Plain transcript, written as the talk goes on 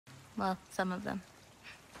Well, some of them.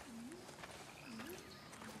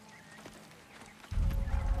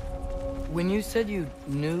 When you said you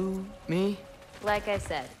knew me? Like I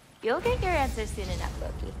said, you'll get your answer soon enough,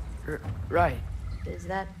 Loki. Right. Is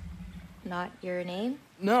that not your name?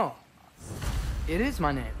 No. It is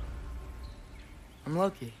my name. I'm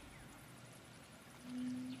Loki.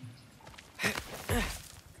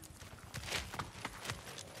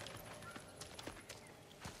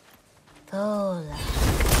 Tola.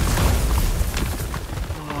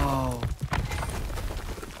 Whoa.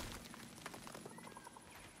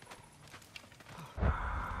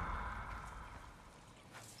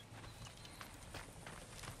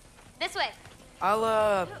 This way.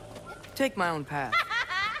 I'll, take my own path.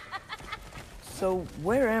 So,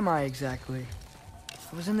 where am I exactly?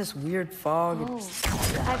 I was in this weird fog. Oh,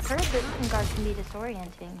 I've heard that Isengard can be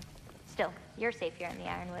disorienting. Still, you're safe here in the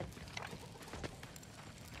Ironwood.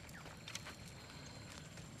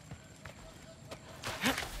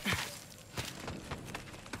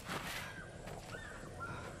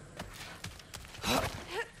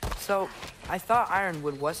 So, I thought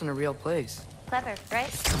Ironwood wasn't a real place. Clever, right?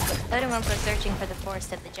 Odin won't go searching for the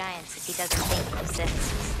Forest of the Giants if he doesn't think it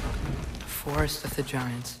exists. Forest of the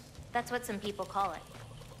Giants. That's what some people call it.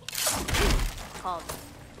 Called.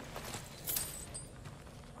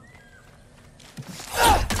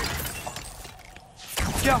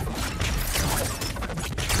 Jump!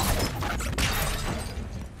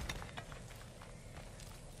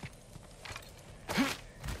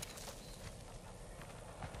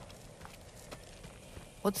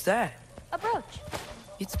 What's that? A brooch.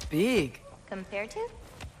 It's big. Compared to?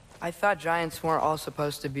 I thought giants weren't all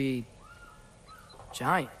supposed to be...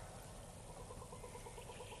 giant.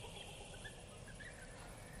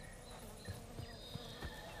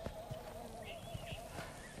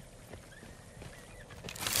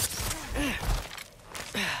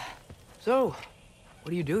 So,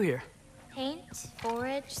 what do you do here? Paint,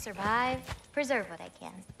 forage, survive, preserve what I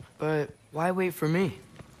can. But why wait for me?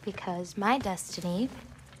 Because my destiny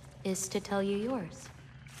is to tell you yours.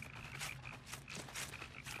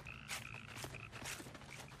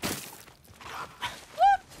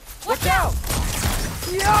 Watch out!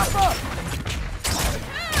 Yappa!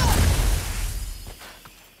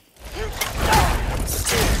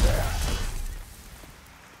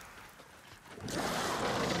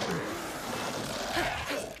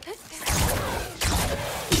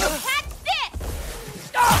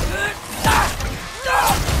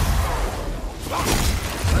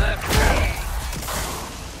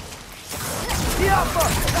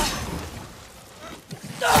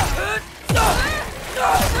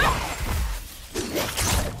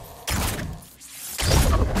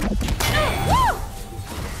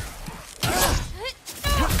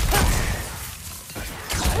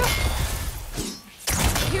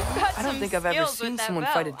 I don't think I've ever seen someone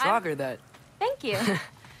fight a Draugr that... Thank you.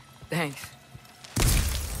 Thanks.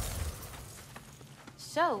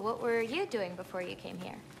 So, what were you doing before you came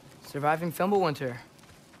here? Surviving Fimbulwinter.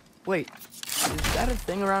 Wait, is that a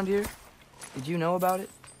thing around here? Did you know about it?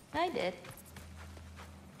 I did.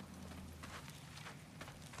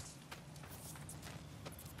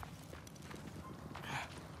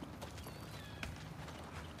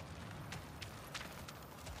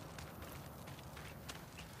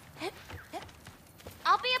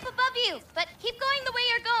 I'll be up above you, but keep going the way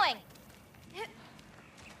you're going.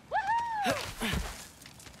 Woohoo!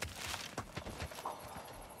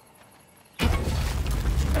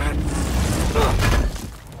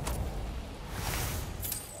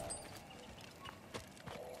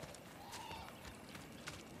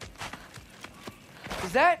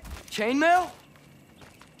 Is that chainmail?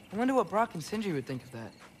 I wonder what Brock and Sindri would think of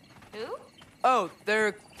that. Who? Oh,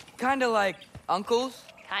 they're kind of like uncles.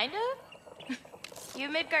 Kind of? You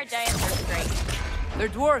Midgard giants are strange. They're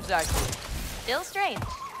dwarves, actually. Still strange.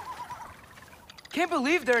 Can't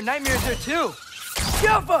believe there are nightmares there, too.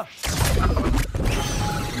 Yappa!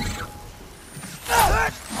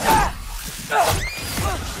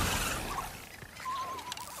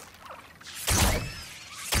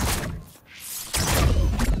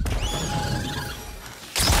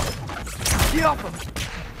 Yappa!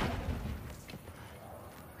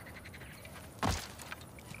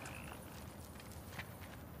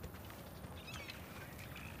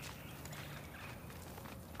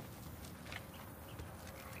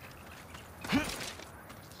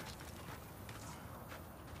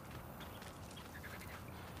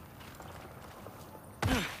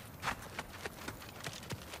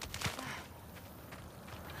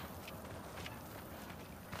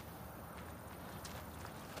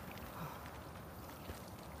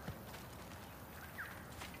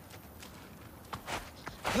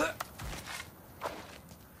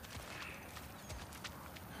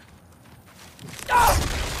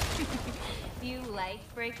 You like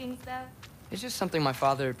breaking stuff? It's just something my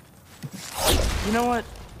father... You know what?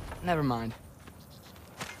 Never mind.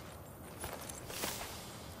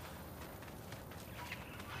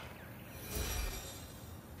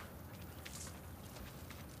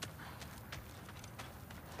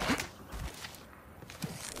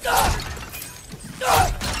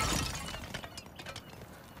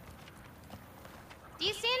 Do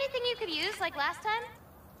you see anything you could use like last time?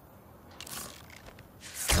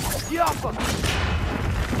 Yappa!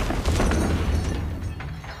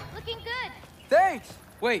 Looking good. Thanks!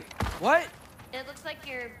 Wait, what? It looks like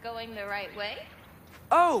you're going the right way.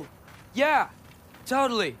 Oh, yeah,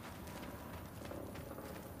 totally.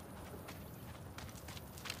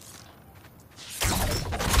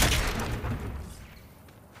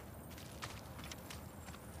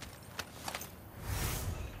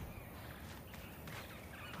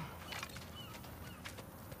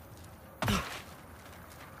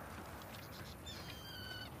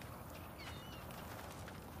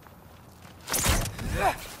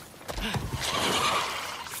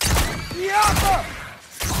 Yappa!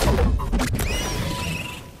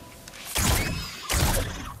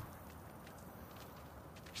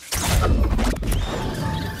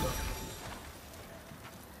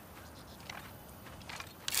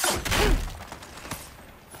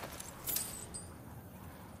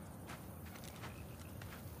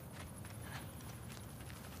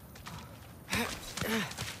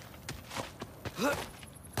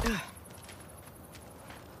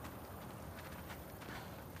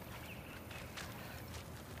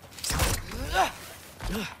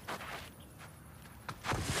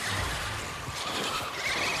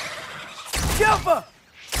 Yappa!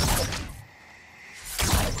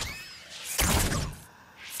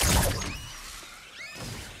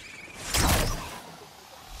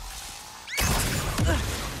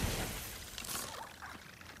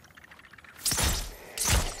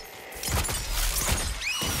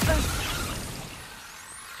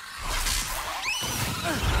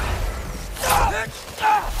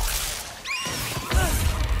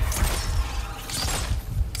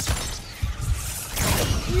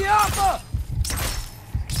 Yappa!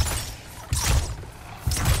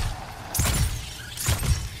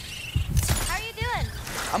 How are you doing?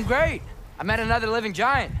 I'm great. I met another living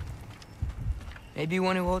giant. Maybe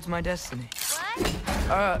one who holds my destiny.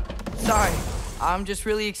 What? Sorry. I'm just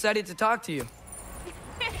really excited to talk to you.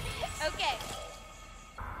 Okay.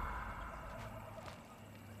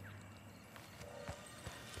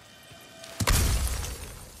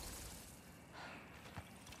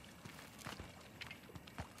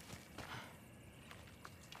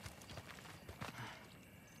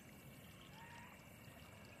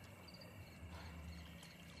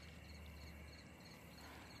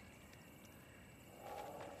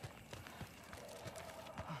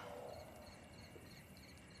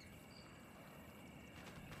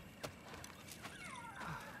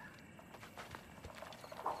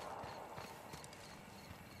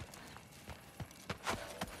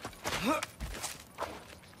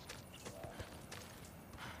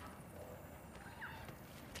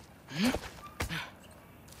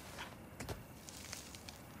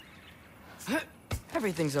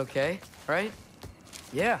 Everything's okay, right?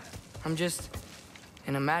 Yeah, I'm just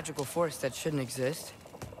in a magical force that shouldn't exist.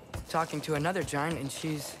 Talking to another giant and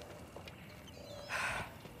she's...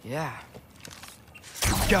 Yeah.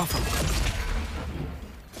 Go for it.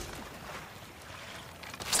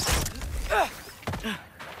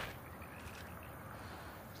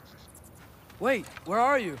 Wait, where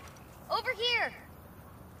are you? Over here.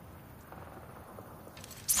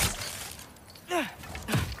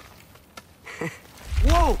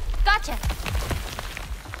 Whoa! Gotcha.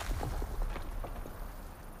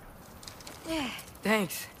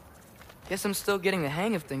 Thanks. Guess I'm still getting the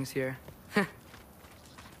hang of things here.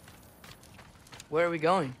 Where are we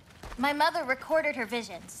going? My mother recorded her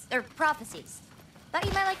visions, or prophecies. Thought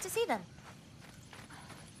you might like to see them.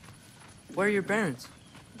 Where are your parents?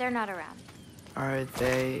 They're not around. Are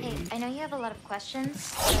they... Hey, I know you have a lot of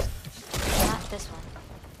questions, but not this one.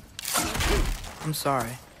 I'm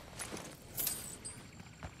sorry.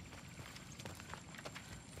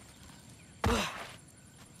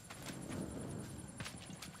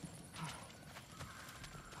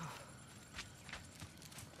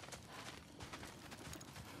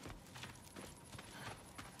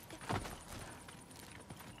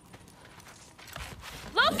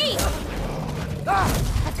 Loki! Ah!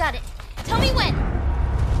 I've got it. Tell me when.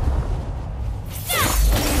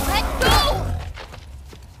 Let go!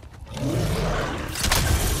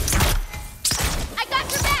 I got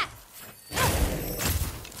your back!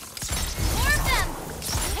 More of them!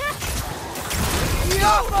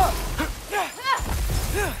 Yappa!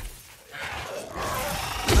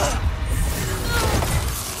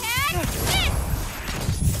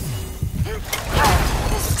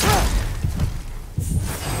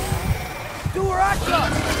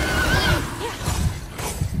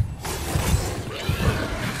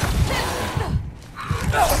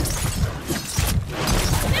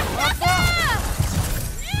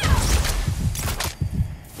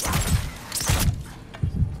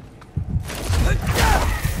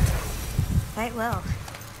 Quite well.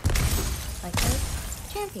 Like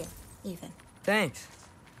a champion, even. Thanks.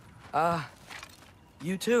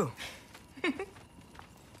 You too.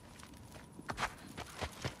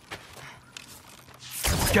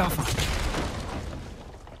 Gaffa.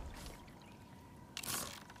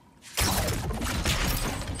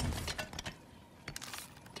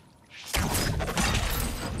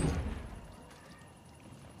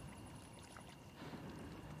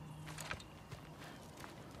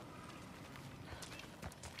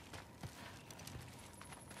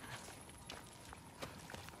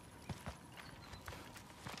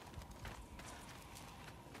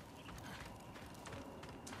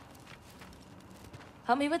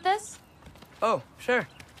 Help me with this? Oh, sure.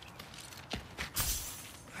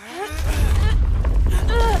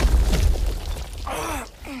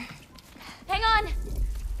 Hang on!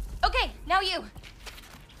 Okay, now you!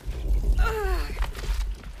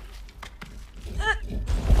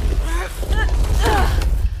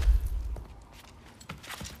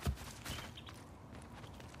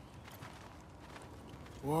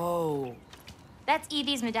 Whoa. That's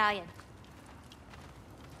Evie's medallion.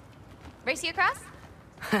 Race you across?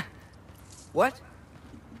 What?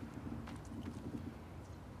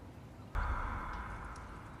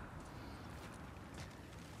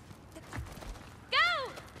 Go!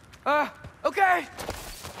 Okay.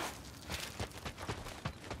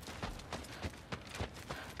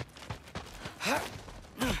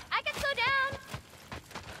 I can slow down!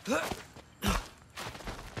 Woo!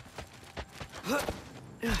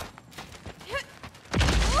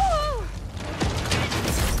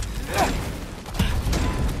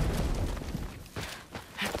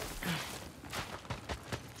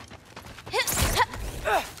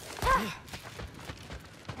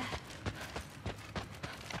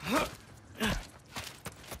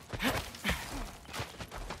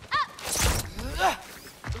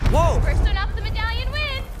 Whoa. First one up the medallion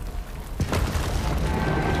wins!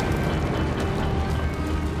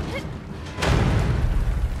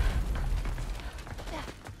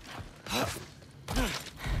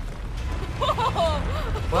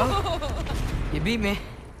 Well, you beat me.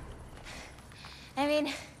 I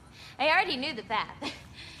mean, I already knew the path. It's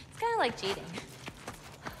kind of like cheating.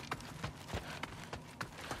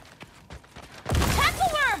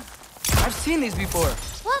 Tackle worm! I've seen these before.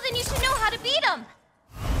 Well, then you should know how to beat them.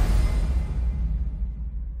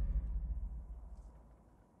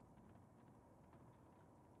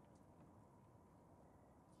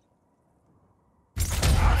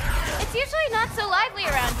 It's usually not so lively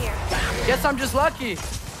around here. Guess I'm just lucky.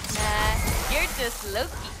 Nah, you're just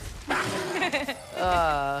Loki.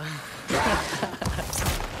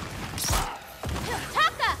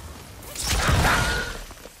 Taka!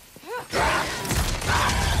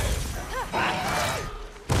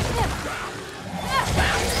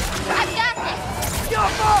 I've got this!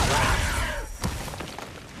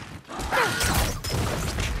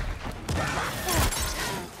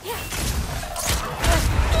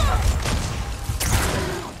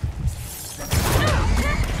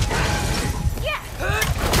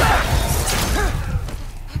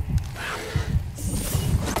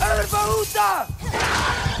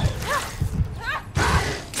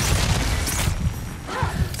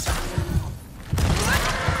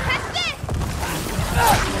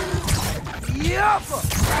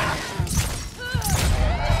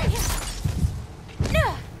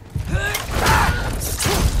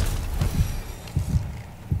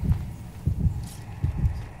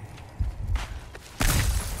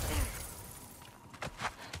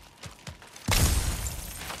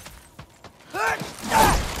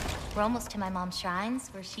 We're almost to my mom's shrines,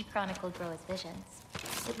 where she chronicled Groa's visions.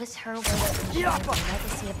 It was her way of ensuring the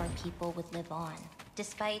legacy of our people would live on,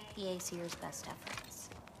 despite the Aesir's best efforts.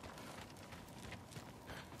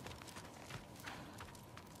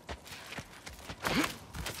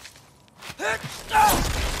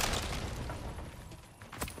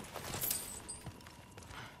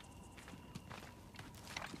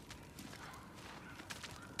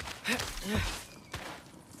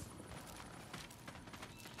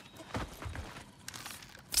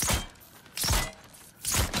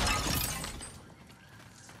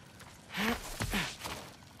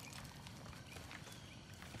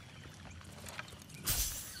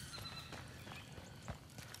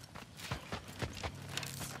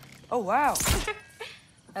 Oh, wow.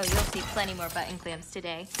 Oh, you'll see plenty more button clamps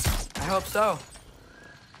today. I hope so.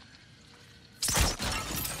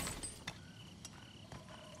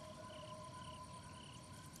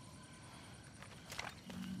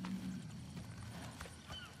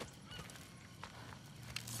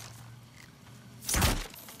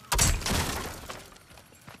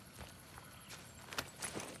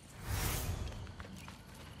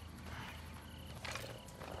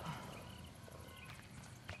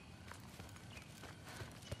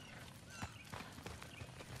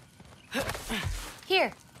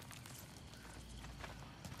 Here.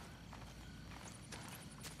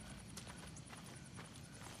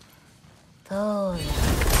 Oh,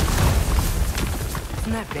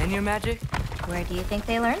 Isn't that Vanir magic? where do you think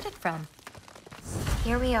they learned it from?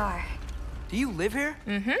 Here we are. Do you live here?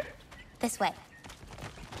 Mm-hmm. This way.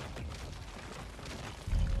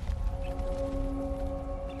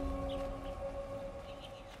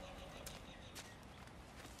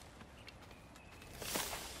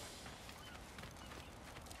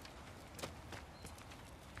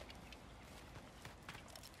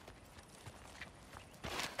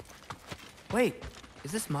 Wait,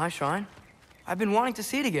 is this my shrine? I've been wanting to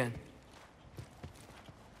see it again.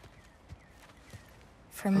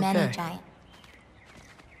 For many Okay. giant.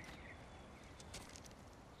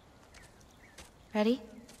 Ready?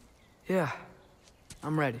 Yeah,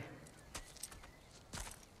 I'm ready.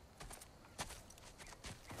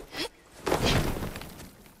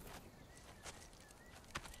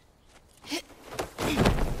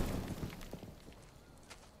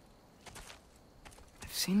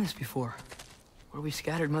 I've seen this before. Where we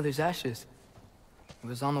scattered Mother's ashes. It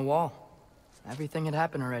was on the wall. Everything had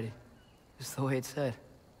happened already. Just the way it said.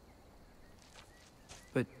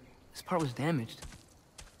 But this part was damaged.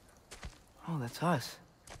 Oh, that's us.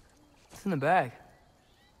 It's in the bag.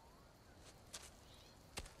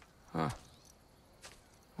 Huh.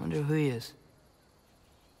 Wonder who he is.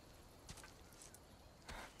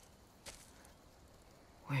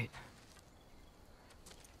 Wait.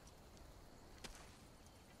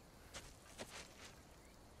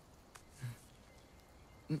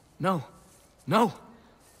 No. No!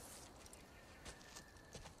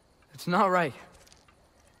 It's not right.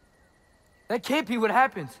 That can't be what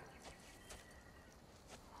happened.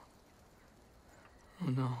 Oh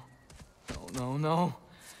no. No, no, no.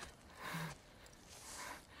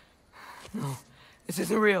 No. This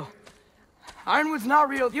isn't real. Ironwood's not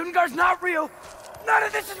real. Ungar's not real. None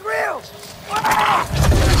of this is real! Ah!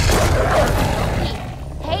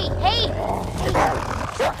 Hey, hey!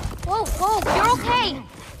 Hey! Whoa, whoa, you're okay!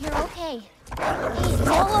 You're okay. Hey, it's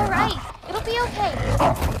all right. It'll be okay.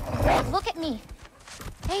 Hey, look at me.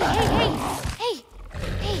 Hey, hey, hey! Hey!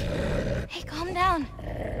 Hey! Hey, calm down.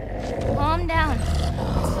 Calm down.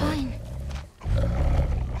 It's fine.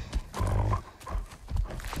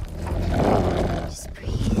 Just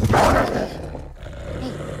breathe.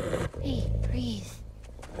 Hey, hey, breathe.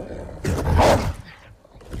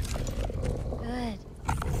 Good.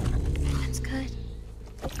 That's good.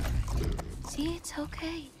 See, it's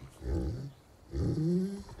okay.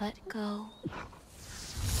 Let go.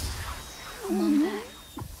 Come on back.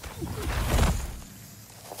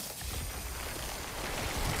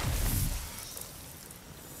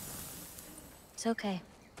 It's okay.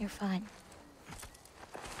 You're fine.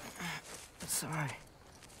 Sorry.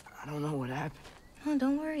 I don't know what happened. Oh,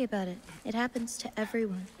 don't worry about it. It happens to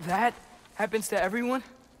everyone. That happens to everyone?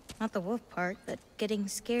 Not the wolf part, but getting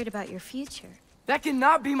scared about your future. That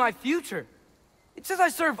cannot be my future. It says I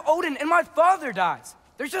serve Odin and my father dies.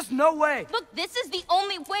 There's just no way. Look, this is the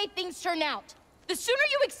only way things turn out. The sooner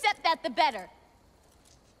you accept that, the better.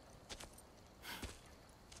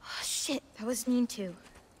 Oh, shit. That was mean too.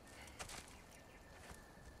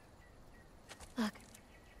 Look.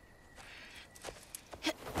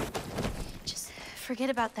 Just forget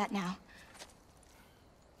about that now.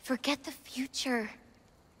 Forget the future.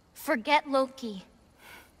 Forget Loki.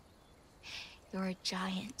 You're a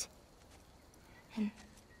giant. And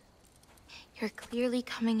you're clearly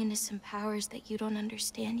coming into some powers that you don't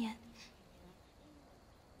understand yet.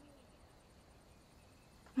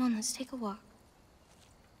 Come on, let's take a walk.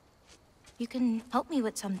 You can help me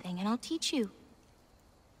with something, and I'll teach you.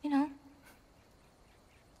 You know,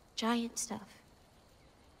 giant stuff.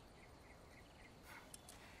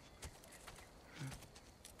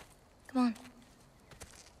 Come on.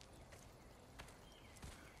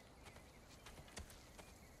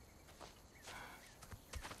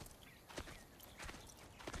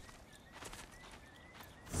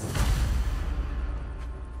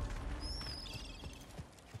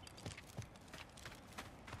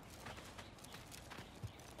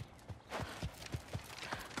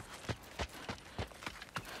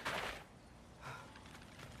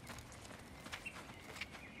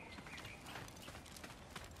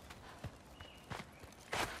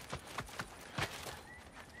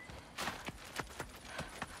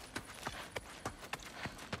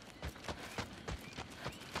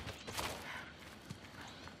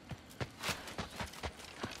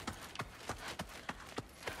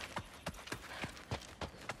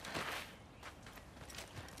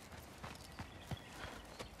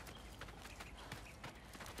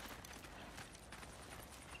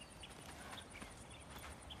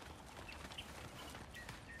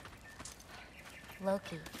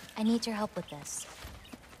 Loki, I need your help with this.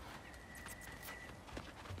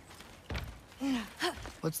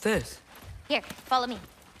 What's this? Here, follow me.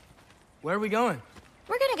 Where are we going?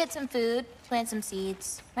 We're gonna get some food, plant some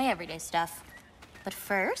seeds, my everyday stuff. But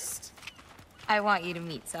first, I want you to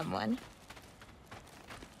meet someone.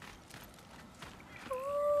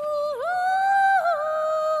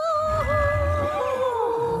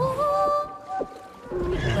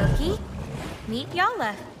 Loki, meet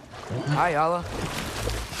Yala. Hi, Yala.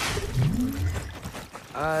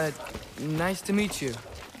 Nice to meet you.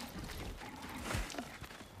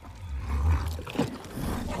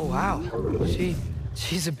 Oh, wow.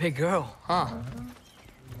 She's a big girl, huh?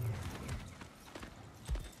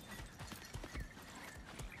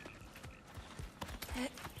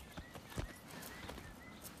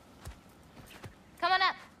 Come on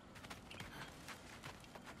up.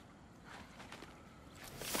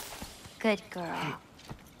 Good girl.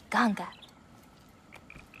 Ganga.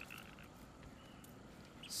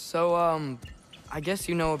 So, I guess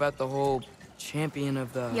you know about the whole champion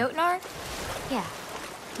of the... Jotnar? Yeah.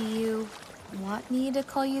 Do you want me to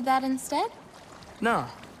call you that instead? No,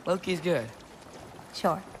 Loki's good.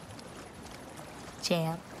 Sure.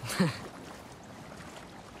 Champ.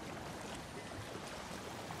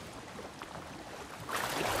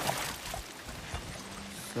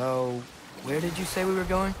 So, where did you say we were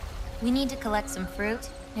going? We need to collect some fruit.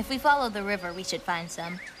 If we follow the river, we should find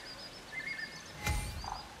some.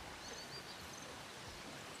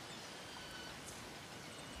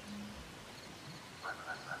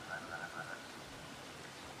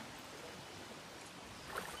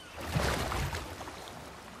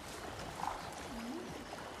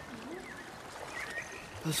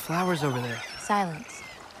 Those flowers over there. Silence.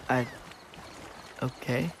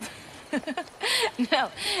 Okay. No,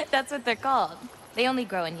 that's what they're called. They only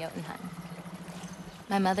grow in Jotunheim.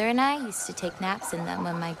 My mother and I used to take naps in them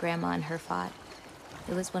when my grandma and her fought.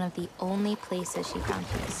 It was one of the only places she found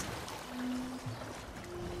peace.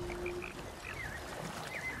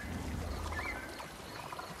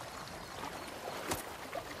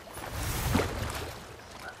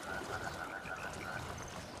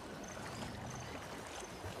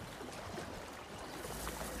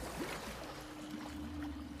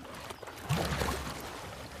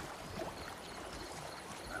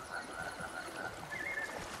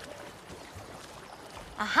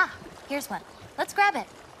 Aha! Here's one. Let's grab it.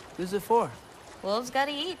 Who's it for? Wolves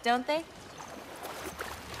gotta eat, don't they?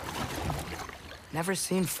 Never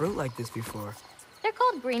seen fruit like this before. They're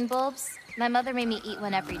called green bulbs. My mother made me eat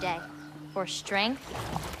one every day. For strength,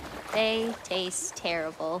 they taste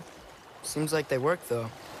terrible. Seems like they work, though.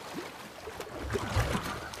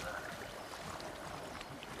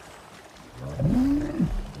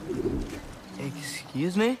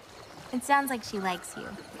 Excuse me? It sounds like she likes you.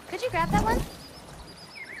 Could you grab that one?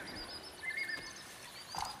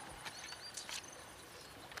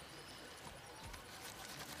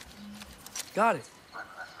 Got it.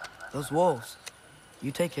 Those wolves.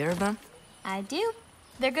 You take care of them? I do.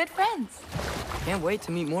 They're good friends. Can't wait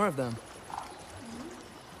to meet more of them.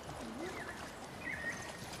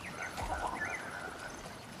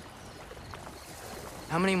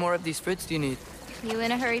 How many more of these fruits do you need? You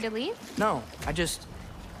in a hurry to leave? No, I just...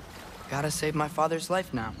 gotta save my father's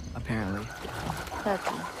life now, apparently.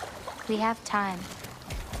 Loki, we have time.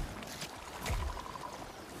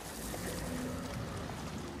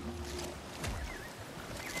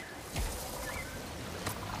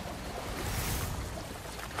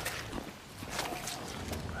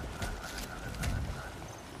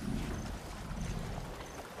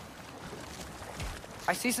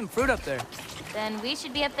 I see some fruit up there. Then we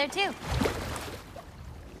should be up there too.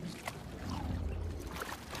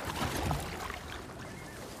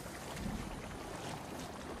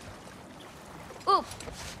 Ooh.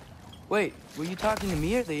 Wait, were you talking to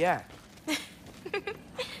me or the yak?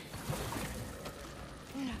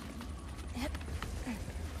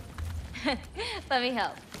 Let me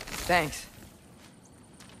help. Thanks.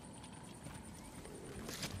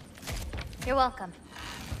 You're welcome.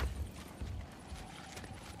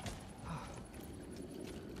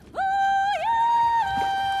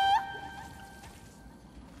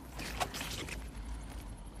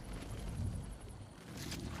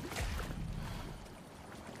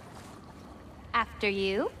 After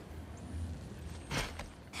you.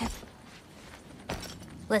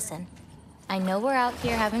 Listen, I know we're out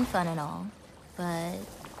here having fun and all, but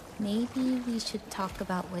maybe we should talk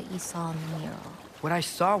about what you saw in the mural. What I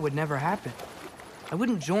saw would never happen. I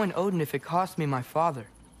wouldn't join Odin if it cost me my father.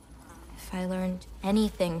 If I learned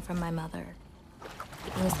anything from my mother,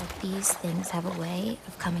 it was that these things have a way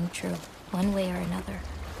of coming true, one way or another.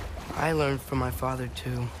 I learned from my father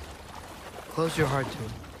too. Close your heart to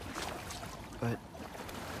him. But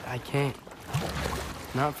I can't.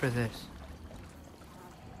 Not for this.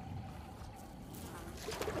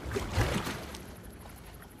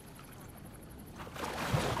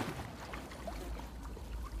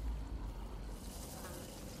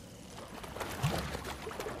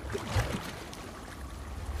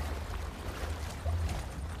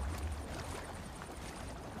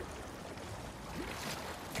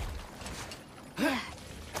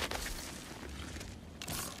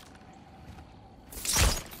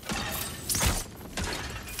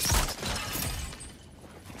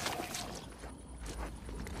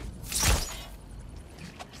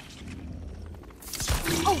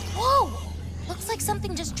 Oh, whoa! Looks like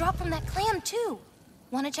something just dropped from that clam, too.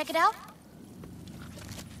 Want to check it out?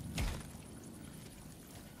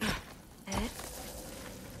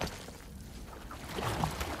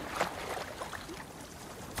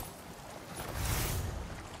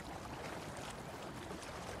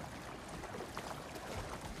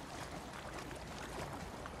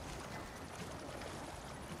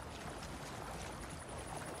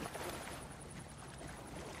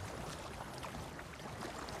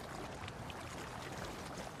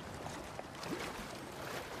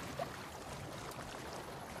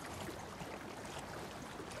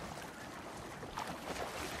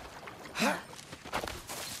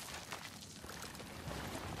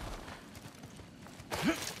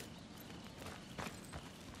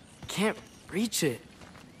 Can't reach it.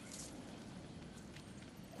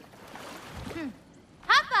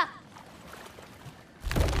 Hoppa!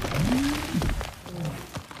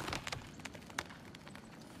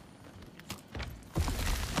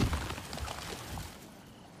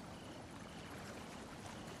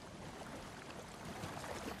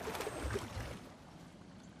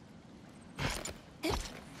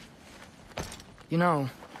 You know,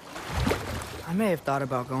 I may have thought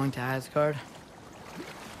about going to Asgard,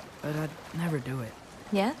 but I'd never do it.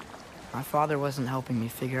 Yeah? My father wasn't helping me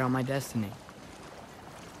figure out my destiny.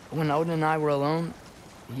 When Odin and I were alone,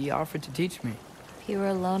 he offered to teach me. If you were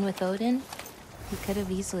alone with Odin, he could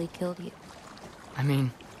have easily killed you. I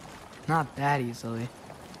mean, not that easily.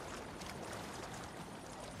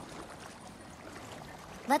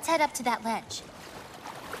 Let's head up to that ledge.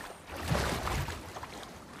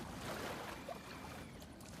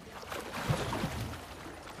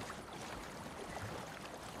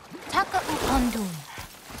 Taka upondun.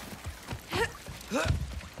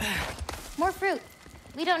 More fruit.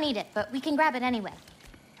 We don't need it, but we can grab it anyway.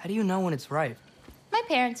 How do you know when it's ripe? My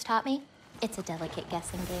parents taught me. It's a delicate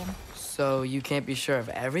guessing game. So you can't be sure of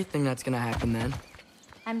everything that's gonna happen then?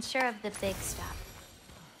 I'm sure of the big stuff.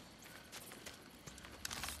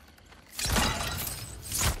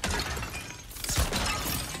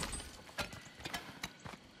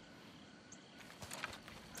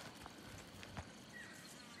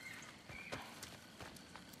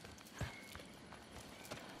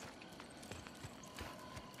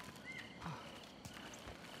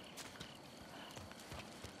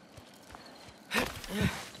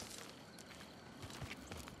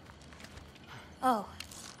 Oh,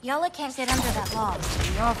 Yala can't get under that log.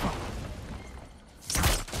 Be awful.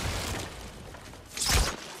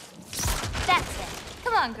 That's it.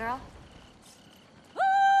 Come on, girl.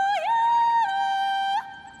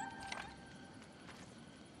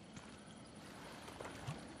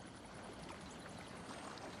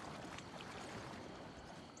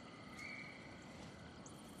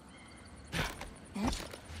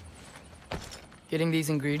 Getting these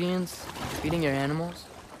ingredients, feeding your animals.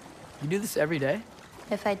 You do this every day?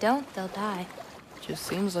 If I don't, they'll die. Just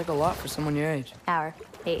seems like a lot for someone your age. Our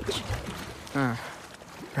age.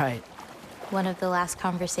 Right. One of the last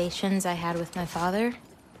conversations I had with my father,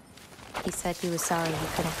 he said he was sorry he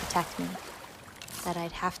couldn't protect me. That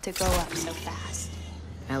I'd have to grow up so fast.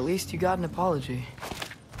 At least you got an apology.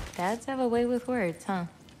 Dads have a way with words, huh?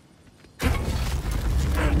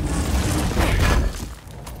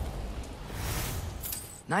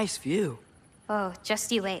 Nice view. Oh,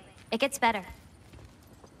 just you wait. It gets better.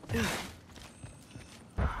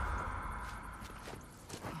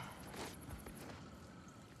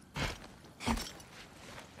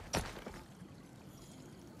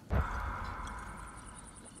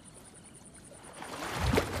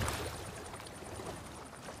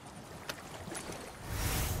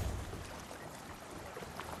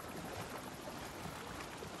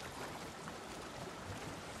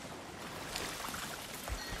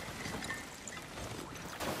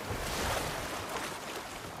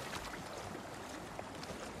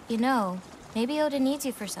 You know, maybe Odin needs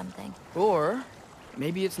you for something. Or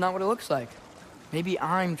maybe it's not what it looks like. Maybe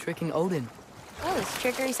I'm tricking Odin. Oh, is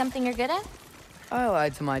trickery something you're good at? I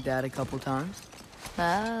lied to my dad a couple times.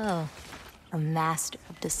 Oh, a master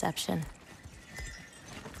of deception.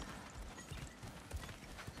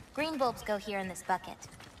 Green bulbs go here in this bucket.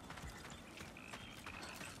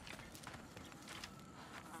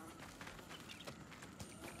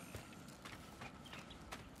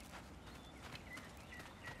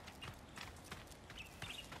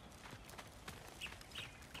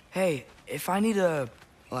 Hey, if I need to,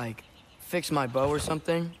 like, fix my bow or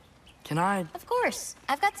something, can I? Of course.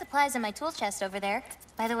 I've got supplies in my tool chest over there.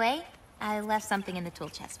 By the way, I left something in the tool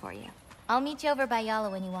chest for you. I'll meet you over by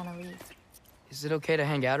Yala when you want to leave. Is it okay to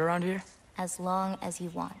hang out around here? As long as you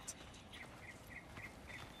want.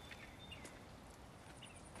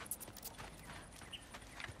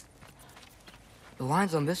 The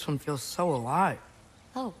lines on this one feel so alive.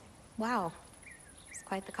 Oh, wow. It's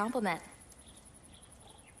quite the compliment.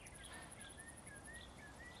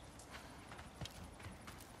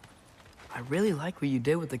 I really like what you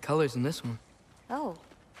did with the colors in this one. Oh,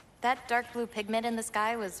 that dark blue pigment in the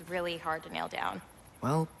sky was really hard to nail down.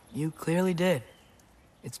 Well, you clearly did.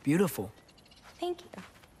 It's beautiful. Thank you.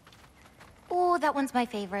 Oh, that one's my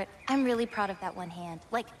favorite. I'm really proud of that one hand.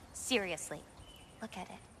 Like, seriously. Look at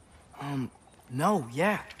it. No,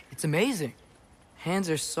 yeah. It's amazing. Hands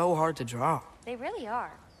are so hard to draw. They really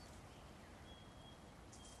are.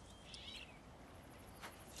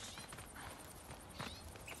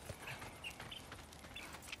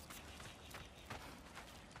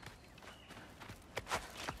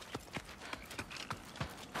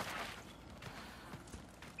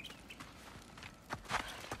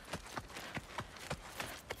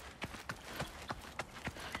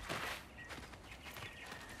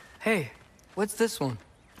 Hey, what's this one?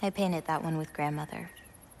 I painted that one with grandmother.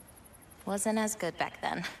 Wasn't as good back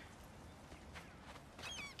then.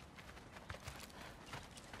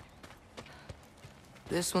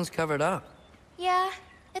 This one's covered up. Yeah,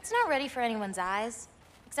 it's not ready for anyone's eyes.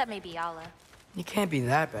 Except maybe Yala. You can't be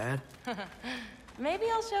that bad. Maybe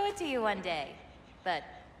I'll show it to you one day. But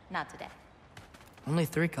not today. Only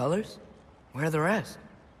 3 colors? Where are the rest?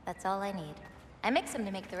 That's all I need. I mix them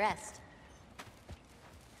to make the rest.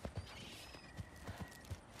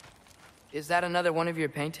 Is that another one of your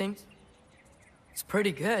paintings? It's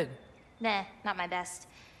pretty good. Nah, not my best.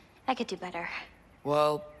 I could do better.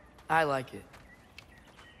 Well, I like it.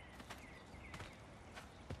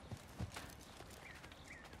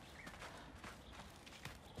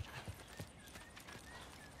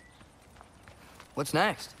 What's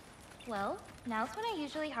next? Well, now's when I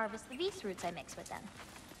usually harvest the beast roots I mix with them.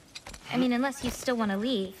 I mean, unless you still want to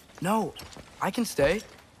leave. No, I can stay.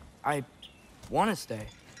 I want to stay.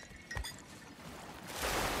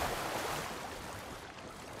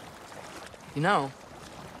 You know,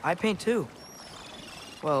 I paint too.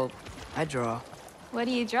 Well, I draw. What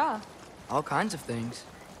do you draw? All kinds of things.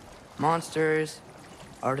 Monsters,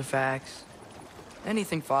 artifacts,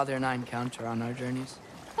 anything Father and I encounter on our journeys.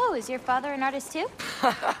 Oh, is your father an artist too?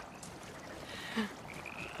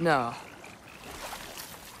 No.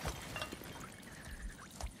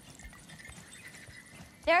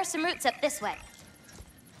 There are some roots up this way.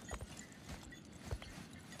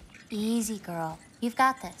 Easy, girl. You've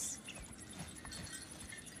got this.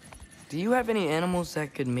 Do you have any animals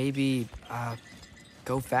that could maybe,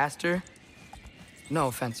 go faster? No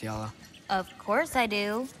offense, Yala. Of course I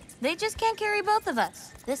do. They just can't carry both of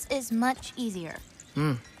us. This is much easier.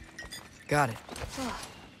 Got it.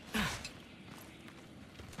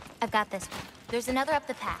 I've got this one. There's another up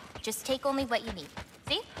the path. Just take only what you need.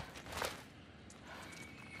 See?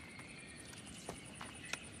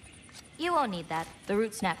 You won't need that. The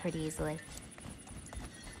roots snap pretty easily.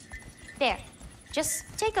 There. Just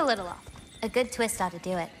take a little off. A good twist ought to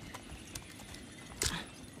do it.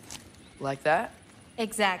 Like that?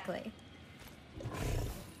 Exactly.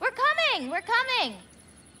 We're coming! We're coming!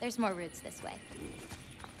 There's more roots this way.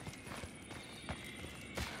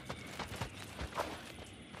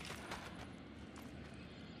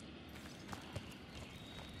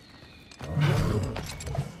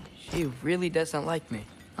 She really doesn't like me,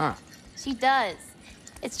 huh? She does.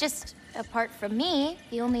 It's just, apart from me,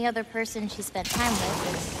 the only other person she spent time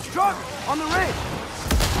with is... Struck! On the ridge!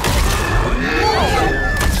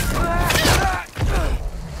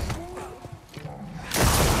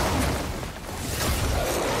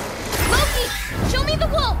 Loki! Show me the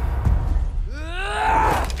wolf!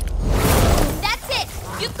 That's it!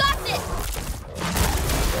 You've got this!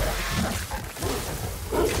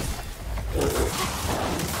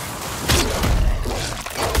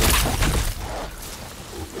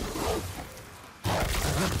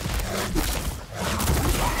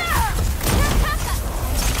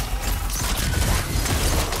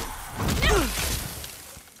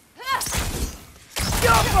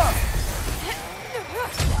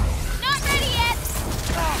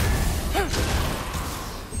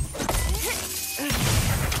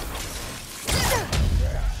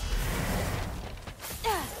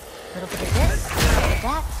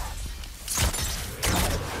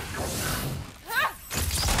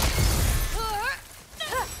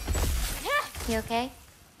 You okay?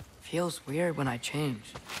 Feels weird when I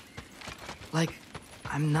change. Like,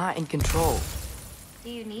 I'm not in control. Do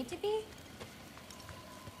you need to be?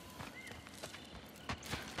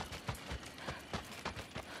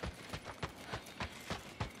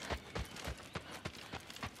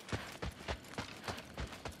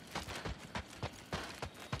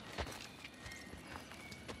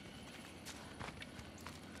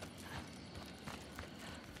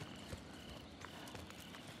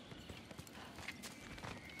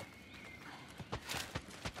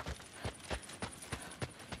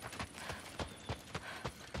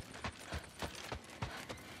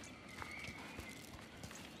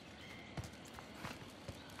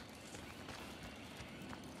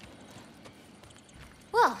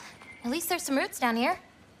 Well, at least there's some roots down here.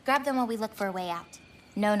 Grab them while we look for a way out.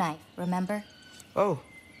 No knife, remember? Oh,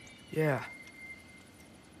 yeah.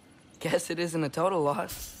 Guess it isn't a total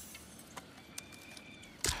loss.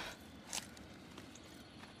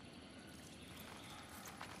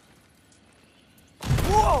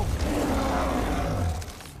 Whoa!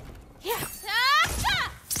 Yeah.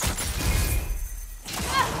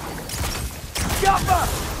 Jumper!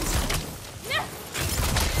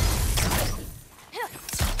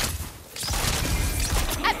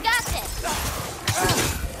 I've got this.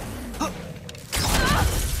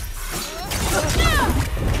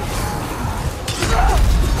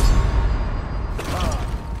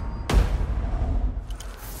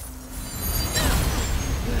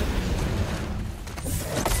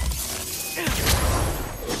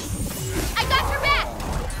 I got your back.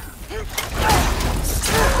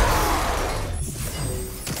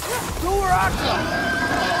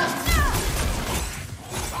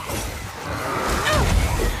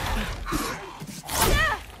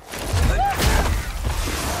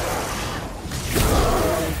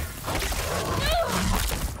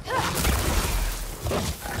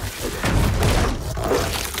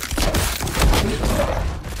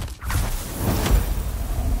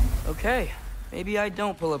 Okay, maybe I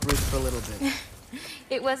don't pull up roots for a little bit.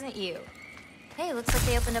 It wasn't you. Hey, looks like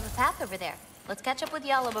they opened up a path over there. Let's catch up with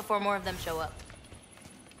Yala before more of them show up.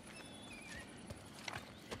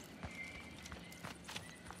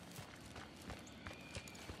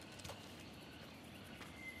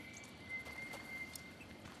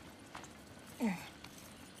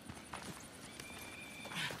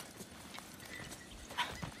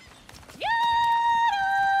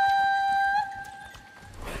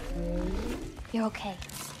 You're okay.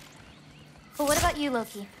 But what about you,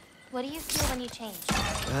 Loki? What do you feel when you change?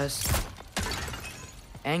 Just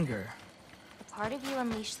anger. A part of you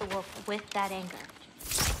unleashed the wolf with that anger.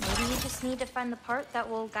 Maybe you just need to find the part that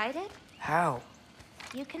will guide it? How?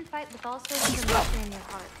 You can fight with all sorts of emotion in your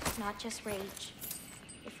heart, not just rage.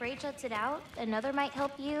 If rage lets it out, another might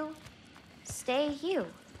help you stay you.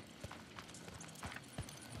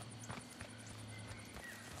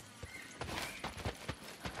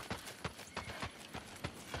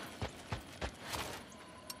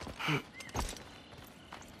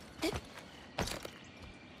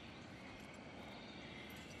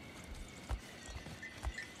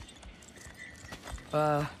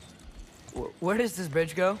 Where does this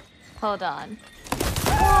bridge go? Hold on.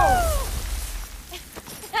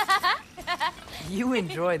 You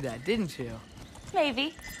enjoyed that, didn't you?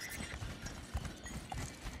 Maybe.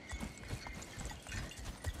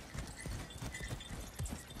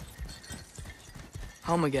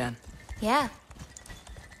 Home again. Yeah.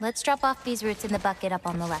 Let's drop off these roots in the bucket up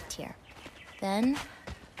on the left here. Then,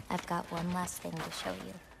 I've got one last thing to show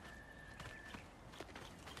you.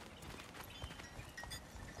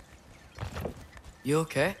 You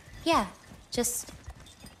okay? Yeah, just...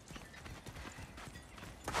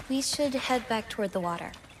 We should head back toward the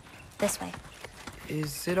water. This way.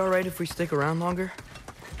 Is it alright if we stick around longer?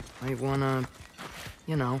 Might wanna,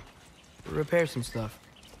 you know, repair some stuff.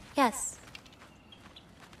 Yes.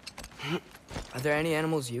 Are there any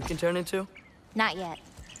animals you can turn into? Not yet.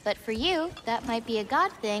 But for you, that might be a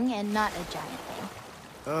god thing and not a giant thing.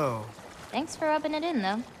 Oh, Thanks for rubbing it in,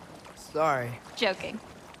 though. sorry. Joking.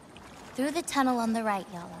 Through the tunnel on the right,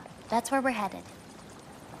 Yala. That's where we're headed.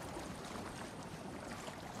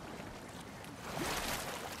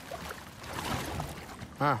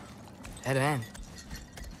 Huh. Head end.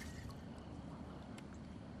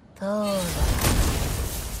 Those.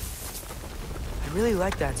 I really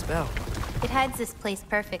like that spell. It hides this place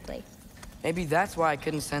perfectly. Maybe that's why I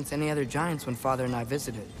couldn't sense any other giants when Father and I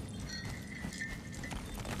visited.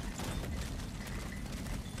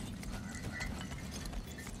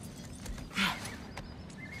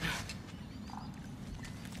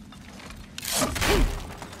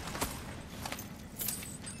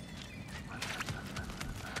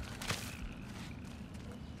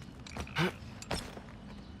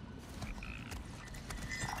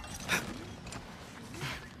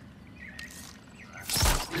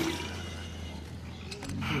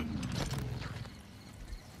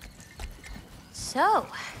 So,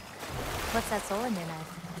 what's that soul in your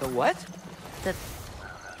knife? The what? The...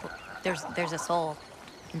 There's a soul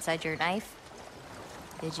inside your knife.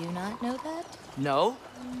 Did you not know that? No.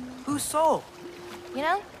 Whose soul? You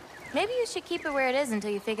know, maybe you should keep it where it is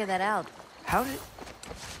until you figure that out. How did...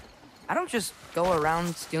 I don't just go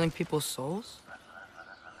around stealing people's souls.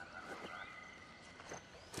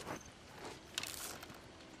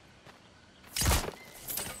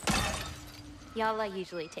 Yalla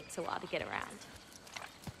usually takes a while to get around.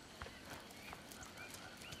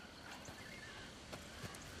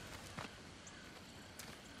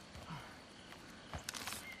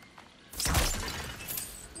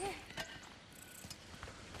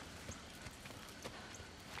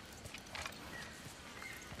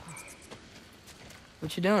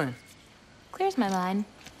 What you doing? Clears my mind.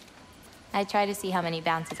 I try to see how many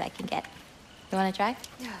bounces I can get. You wanna try?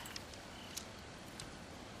 Yeah.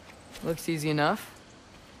 Looks easy enough.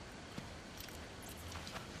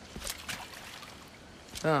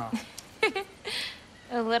 Oh.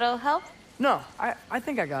 A little help? No, I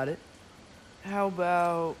think I got it. How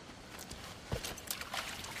about...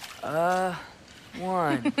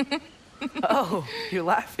 one. Oh, you're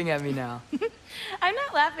laughing at me now. I'm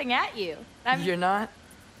not laughing at you. You're not?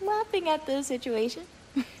 Laughing at the situation.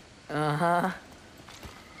 Uh-huh.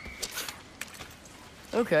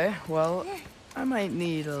 Okay, well, I might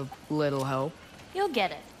need a little help. You'll get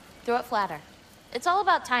it. Throw it flatter. It's all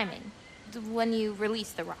about timing. When you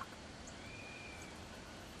release the rock.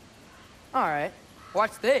 All right,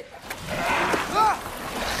 watch this.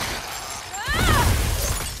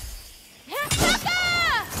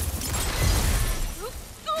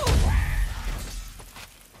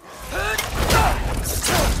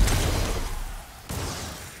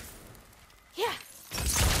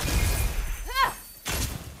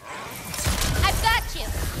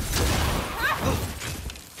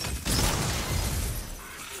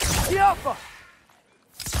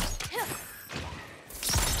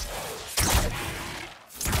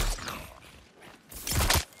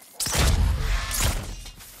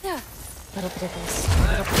 A little bit of this. A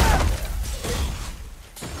little bit of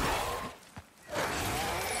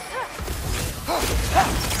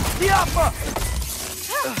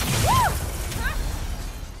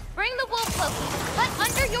Bring the wolf, Loki, but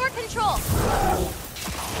under your control.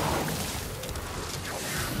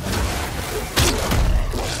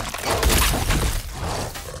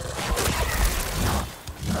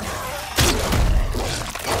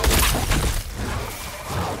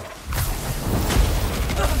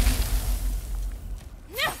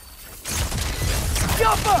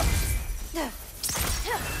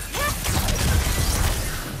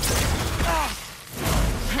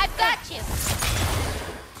 I've got you.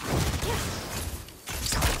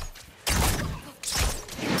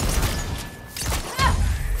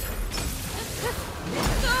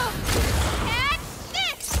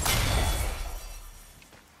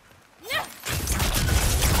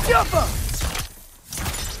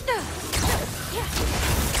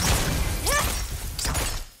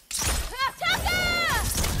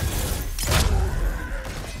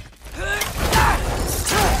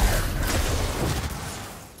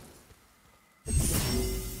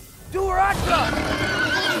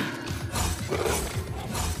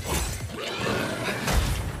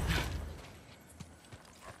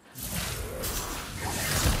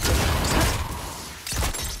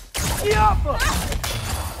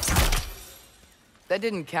 That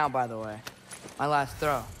didn't count, by the way. My last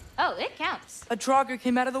throw. Oh, it counts. A trogger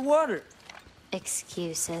came out of the water.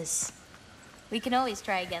 Excuses. We can always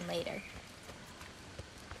try again later.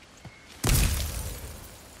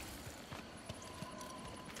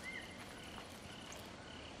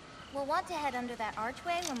 We'll want to head under that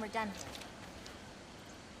archway when we're done here.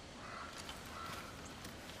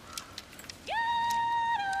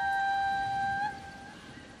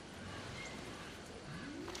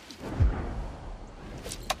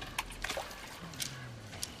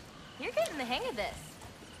 You're getting the hang of this.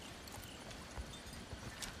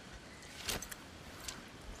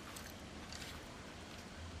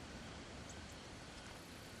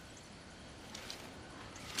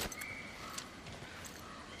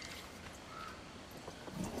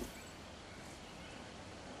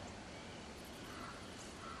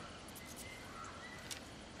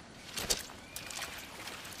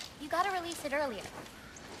 You gotta release it earlier.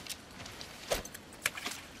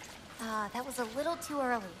 Ah, that was a little too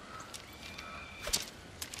early.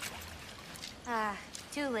 Ah,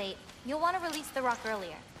 too late. You'll want to release the rock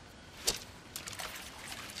earlier.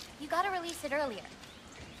 You gotta release it earlier.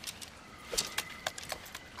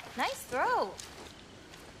 Nice throw.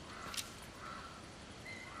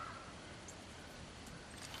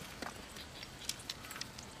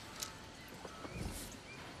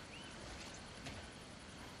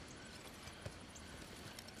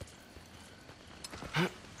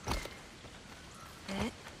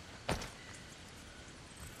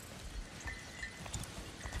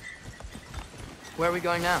 Where are we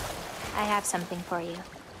going now? I have something for you.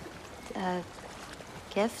 A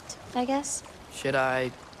gift, I guess? Should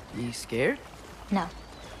I be scared? No.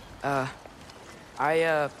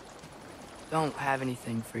 I don't have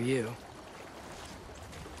anything for you.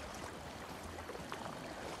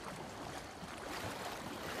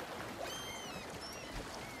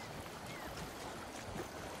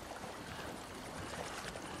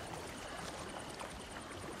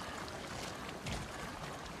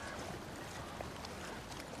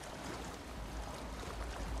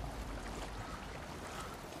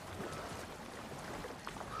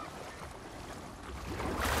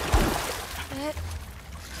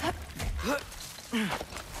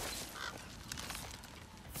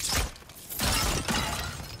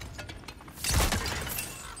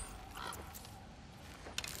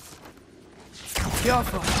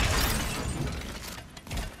 Careful.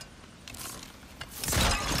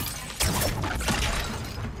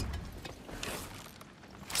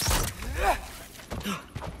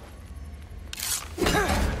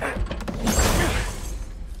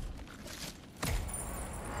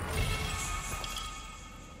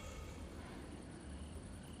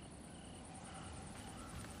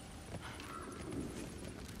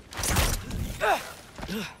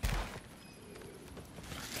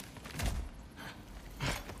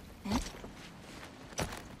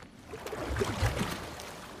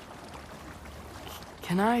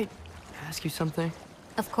 Can I ask you something?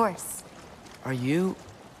 Of course. Are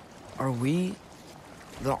we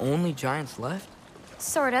the only giants left?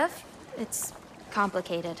 Sort of. It's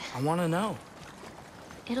complicated. I want to know.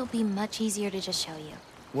 It'll be much easier to just show you.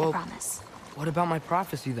 Well, I promise. What about my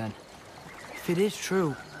prophecy then? If it is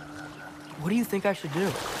true, what do you think I should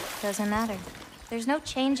do? Doesn't matter. There's no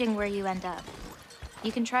changing where you end up.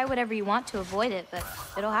 You can try whatever you want to avoid it, but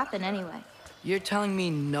it'll happen anyway. You're telling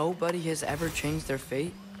me nobody has ever changed their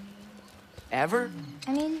fate? Ever?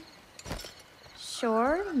 I mean,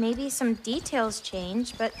 sure, maybe some details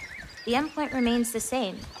change, but the endpoint remains the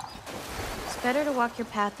same. It's better to walk your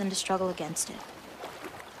path than to struggle against it.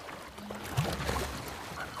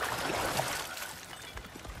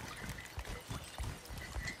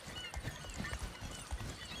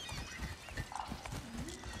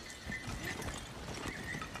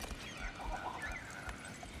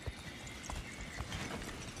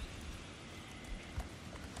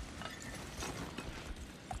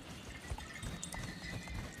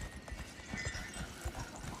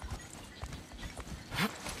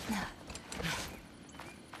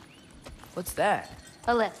 What's that?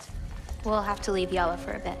 A lift. We'll have to leave Yala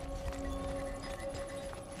for a bit.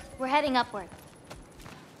 We're heading upward.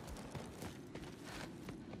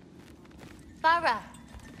 Farah!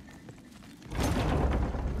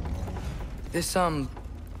 This,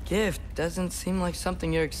 gift doesn't seem like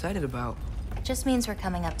something you're excited about. Just means we're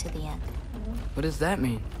coming up to the end. What does that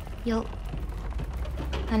mean? You'll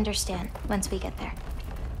understand once we get there.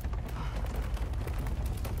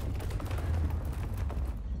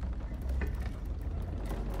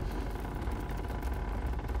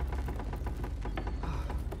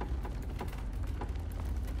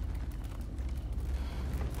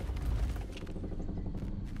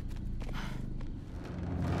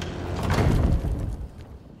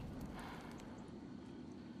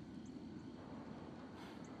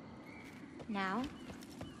 Now,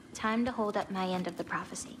 time to hold up my end of the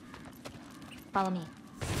prophecy. Follow me.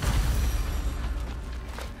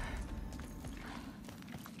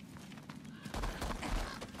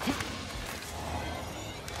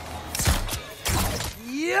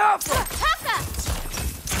 Yeah!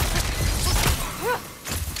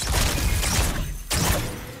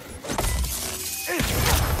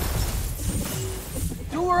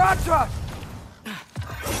 Do her Atreus!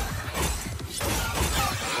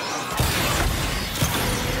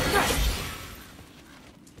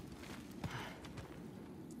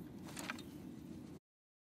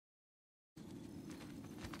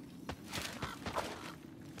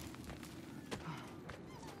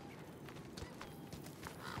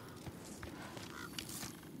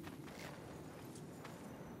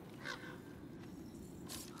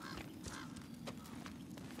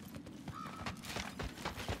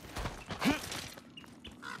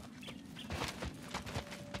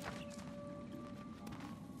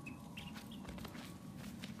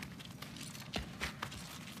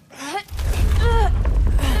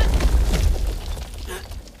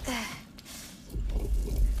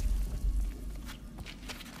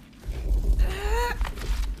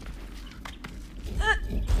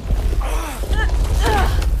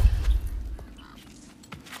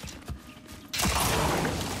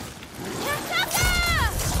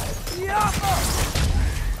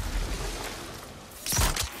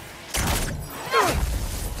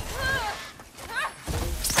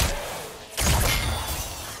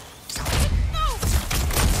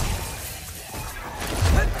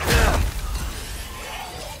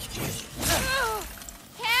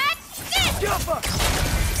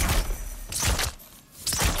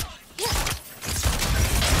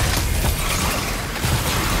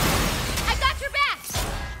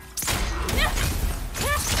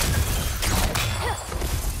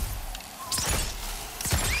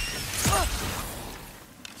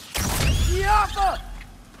 Rafa!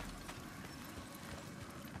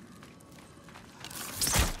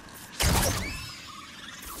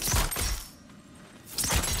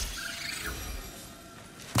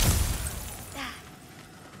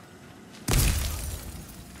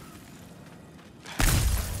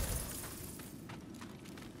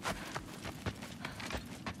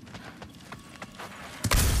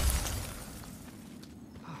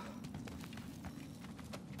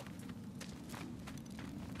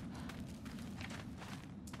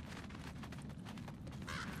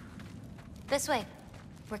 This way.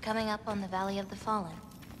 We're coming up on the Valley of the Fallen.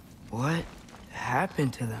 What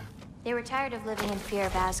happened to them? They were tired of living in fear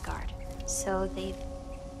of Asgard, so they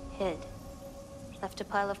hid. Left a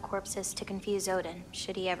pile of corpses to confuse Odin,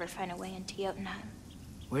 should he ever find a way into Jotunheim.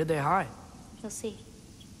 Where'd they hide? You'll see.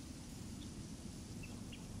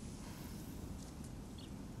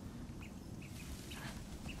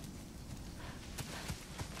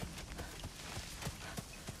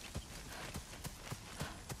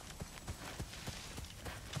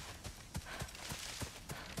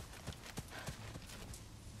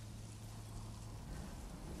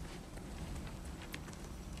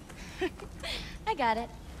 I got it.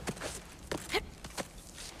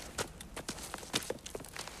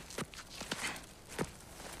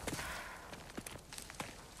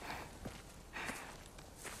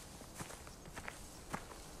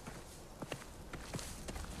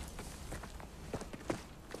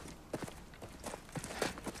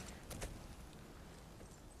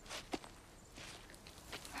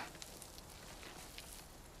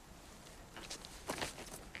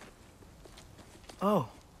 Oh,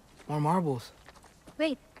 more marbles.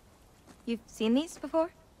 Wait, you've seen these before?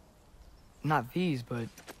 Not these, but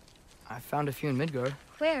I found a few in Midgard.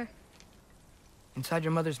 Where? Inside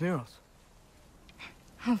your mother's murals.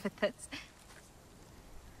 Oh, but that's...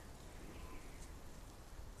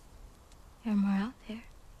 There are more out there.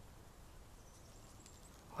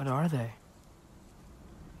 What are they?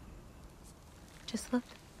 Just look.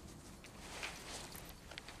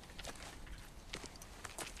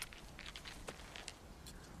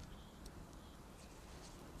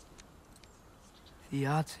 The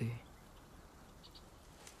Yahtzee.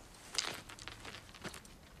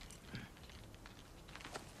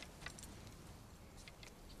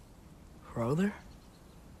 Brother?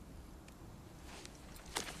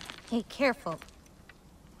 Hey, careful.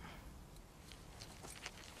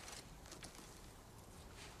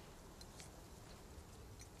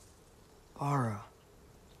 Bara.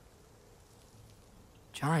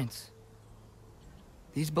 Giants.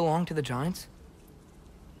 These belong to the Giants?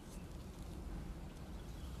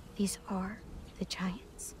 These are the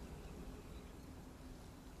Giants.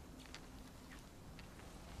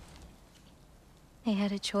 They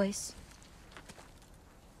had a choice.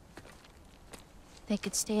 They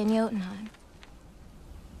could stay in Jotunheim,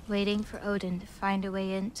 waiting for Odin to find a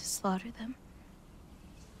way in to slaughter them.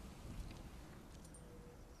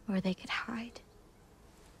 Or they could hide.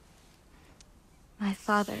 My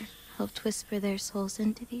father helped whisper their souls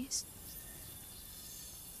into these.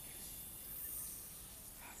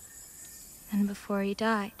 And before he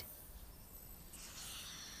died,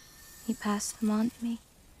 he passed them on to me.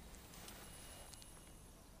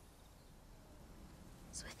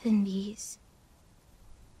 It's within these.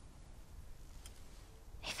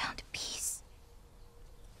 They found peace.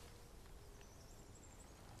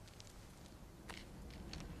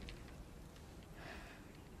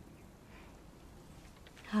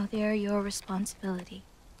 Now they are your responsibility.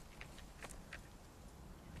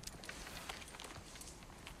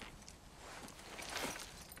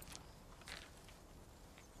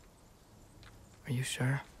 Are you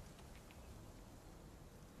sure?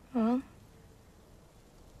 Well,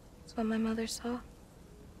 that's what my mother saw.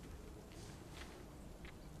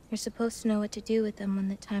 You're supposed to know what to do with them when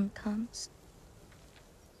the time comes.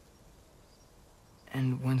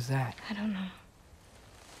 And when's that? I don't know.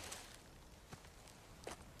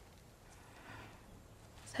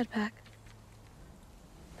 Let's head back.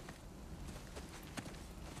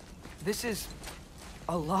 This is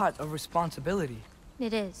a lot of responsibility.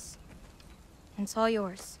 It is. And it's all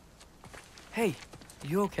yours. Hey,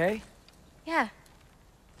 you okay? Yeah.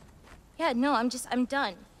 Yeah, no, I'm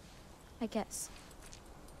done. I guess.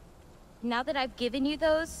 Now that I've given you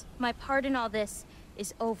those, my part in all this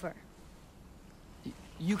is over.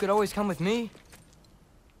 You could always come with me.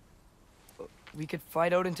 We could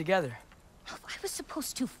fight Odin together. If I was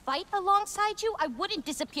supposed to fight alongside you, I wouldn't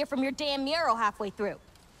disappear from your damn mural halfway through.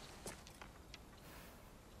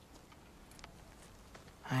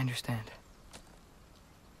 I understand.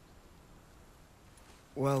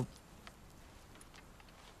 Well,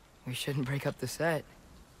 we shouldn't break up the set.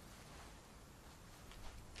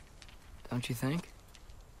 Don't you think?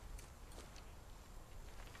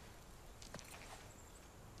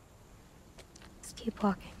 Let's keep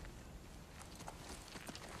walking.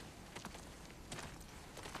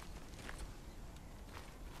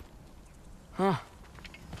 Huh.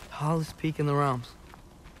 Tallest peak in the realms.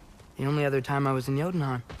 The only other time I was in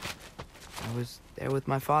Jotunheim. I was there with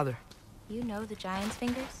my father. You know the Giant's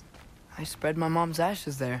Fingers? I spread my mom's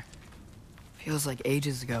ashes there. Feels like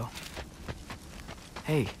ages ago.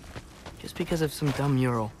 Hey, just because of some dumb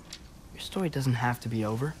mural, your story doesn't have to be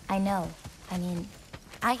over. I know. I mean,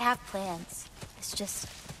 I have plans. It's just...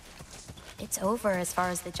 it's over as far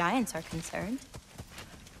as the Giants are concerned.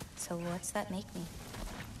 So what's that make me?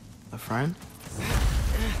 A friend?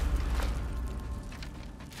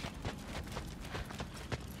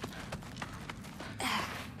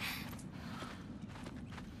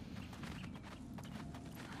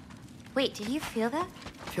 Wait, did you feel that?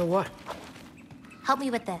 Feel what? Help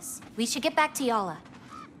me with this. We should get back to Yala.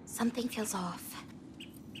 Something feels off.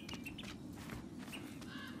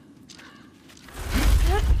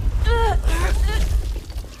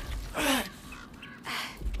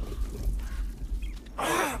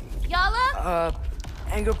 Yala?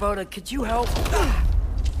 Angerboda, could you help?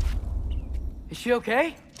 Is she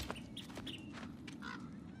okay?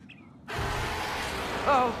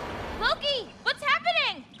 Oh. Loki, what's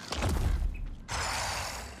happening?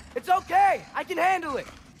 It's okay! I can handle it!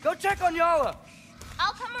 Go check on Yala!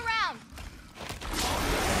 I'll come around.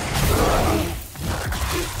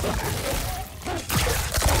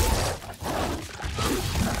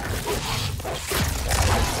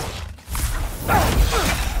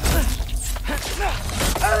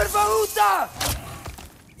 Erbaúta!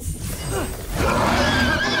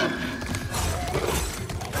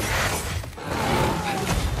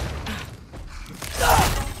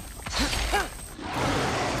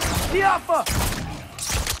 Diafa!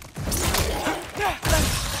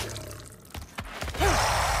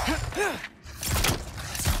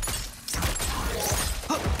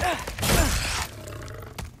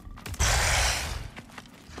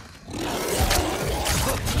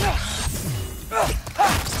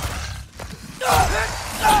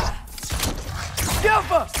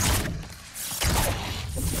 Diafa!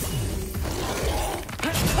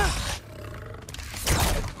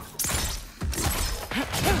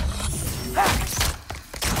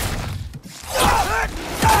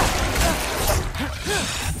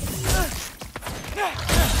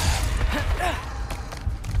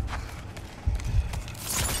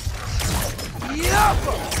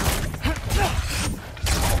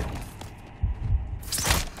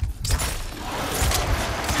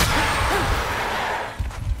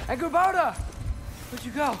 Angerboda! Where'd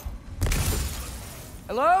you go?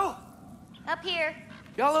 Hello? Up here.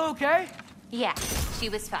 Y'all okay? Yeah, she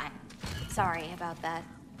was fine. Sorry about that.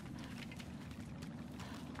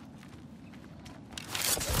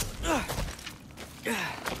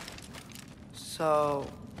 So,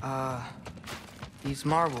 these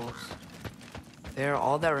marbles, they're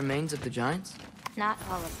all that remains of the giants? Not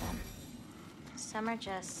all of them. Some are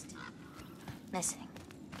just... missing.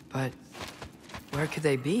 But where could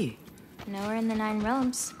they be? Nowhere in the Nine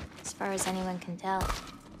Realms, as far as anyone can tell.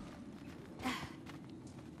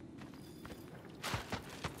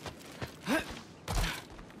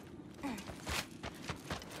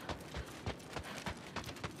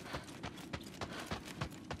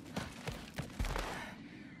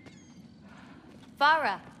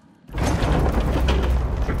 Farah!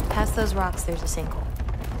 Past those rocks, there's a sinkhole.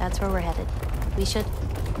 That's where we're headed. We should...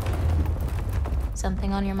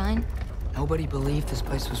 Something on your mind? Nobody believed this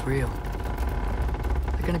place was real.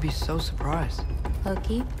 They're gonna be so surprised.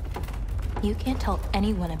 Loki, you can't tell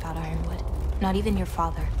anyone about Ironwood. Not even your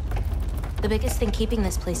father. The biggest thing keeping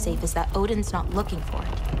this place safe is that Odin's not looking for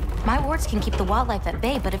it. My wards can keep the wildlife at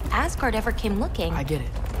bay, but if Asgard ever came looking... I get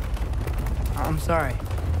it. I'm sorry.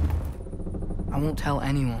 I won't tell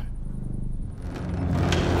anyone.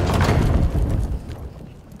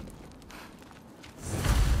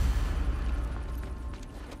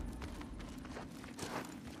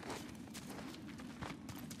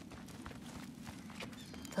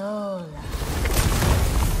 Tola.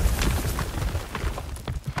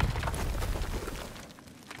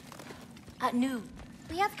 Anu,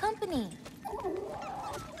 we have company.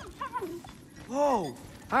 Whoa!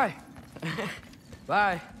 Hi.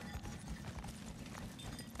 Bye.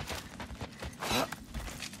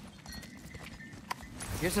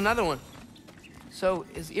 Here's another one. So,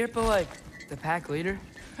 is Irpa like the pack leader?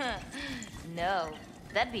 No,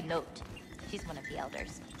 that'd be Note. She's one of the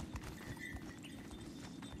elders.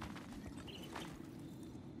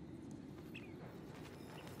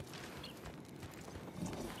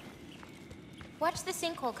 Watch the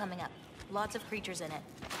sinkhole coming up. Lots of creatures in it.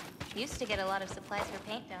 Used to get a lot of supplies for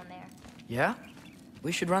paint down there. Yeah?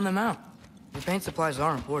 We should run them out. Your paint supplies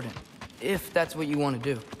are important, if that's what you want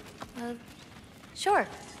to do. Sure.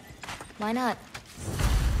 Why not?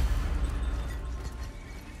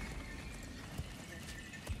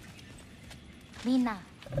 Lina.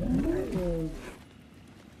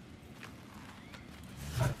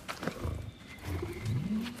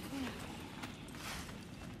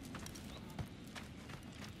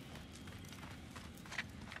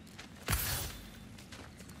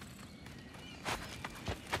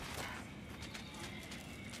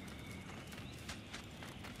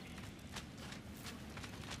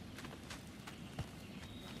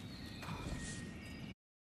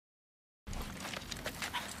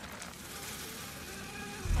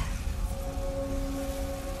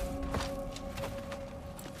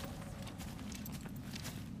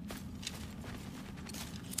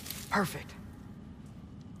 Perfect.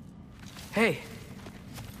 Hey.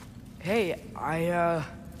 Hey,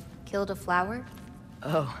 Killed a flower?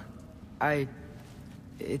 Oh,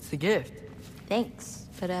 it's a gift. Thanks,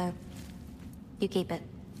 but you keep it.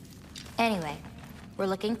 Anyway, we're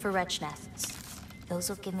looking for wretch nests. Those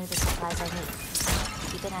will give me the supplies I need.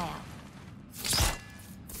 Keep an eye out.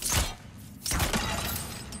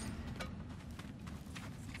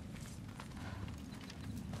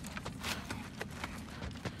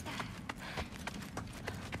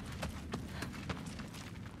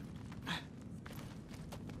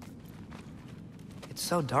 It's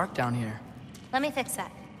so dark down here. Let me fix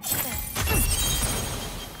that.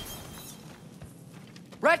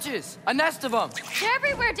 Wretches! A nest of them! They're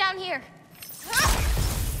everywhere down here.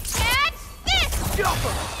 Catch this!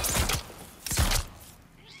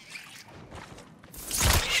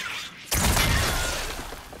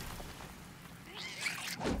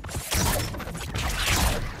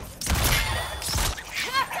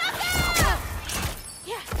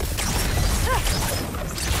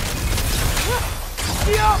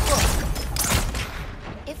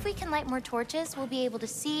 If we can light more torches, we'll be able to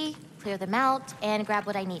see, clear them out, and grab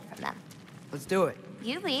what I need from them. Let's do it.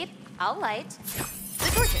 You lead, I'll light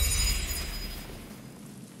the torches.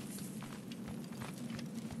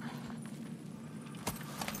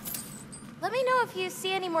 Let me know if you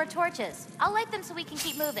see any more torches. I'll light them so we can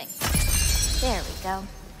keep moving. There we go.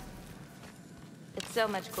 It's so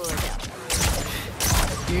much cooler down.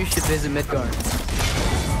 You should visit Midgard.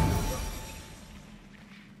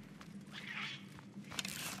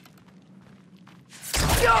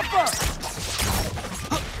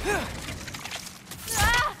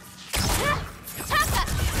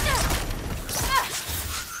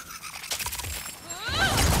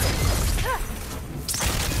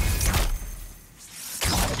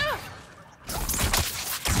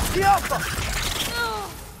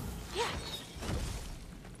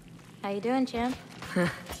 How you doing, champ?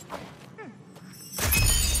 There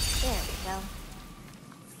we go.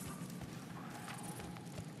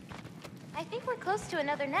 I think we're close to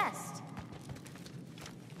another nest.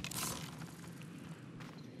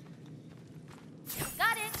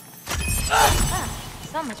 Got it!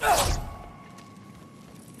 So much better.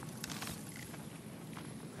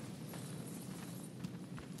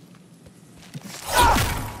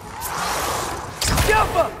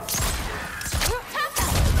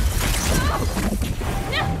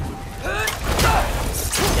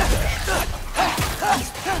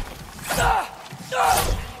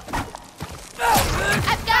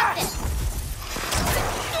 I've got this!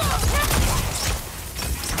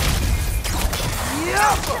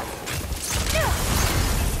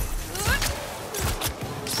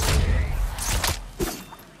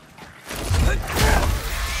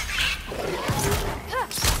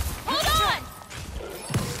 Hold on!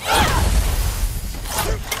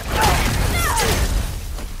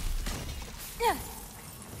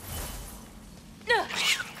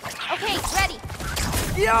 Okay, ready.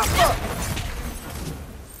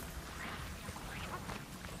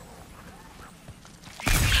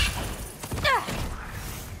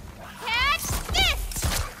 Catch this!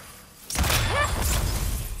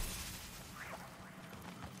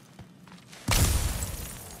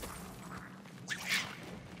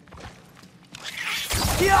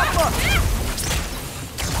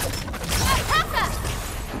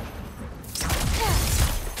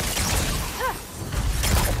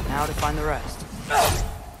 Now to find the rest.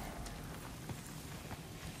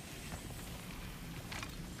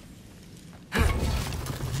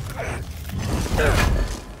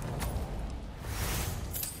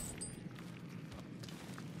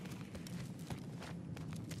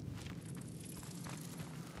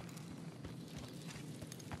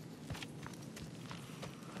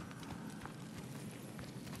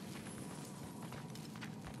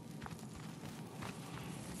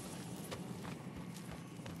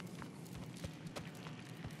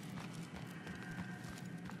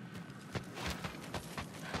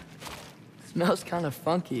 Smells kind of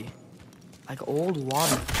funky. Like old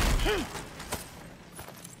water.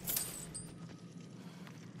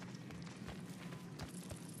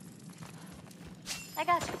 I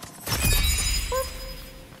got you.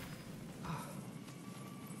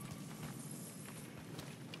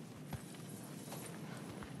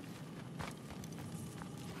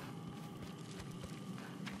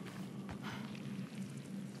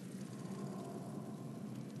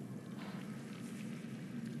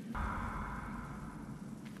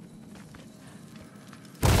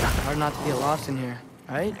 Hard not to get lost in here,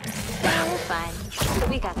 right? We're fine.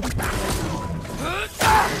 We got this.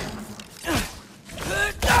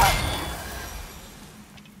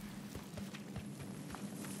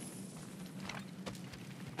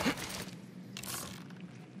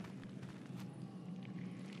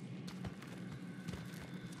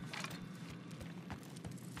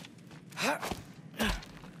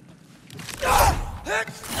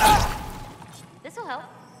 This'll help.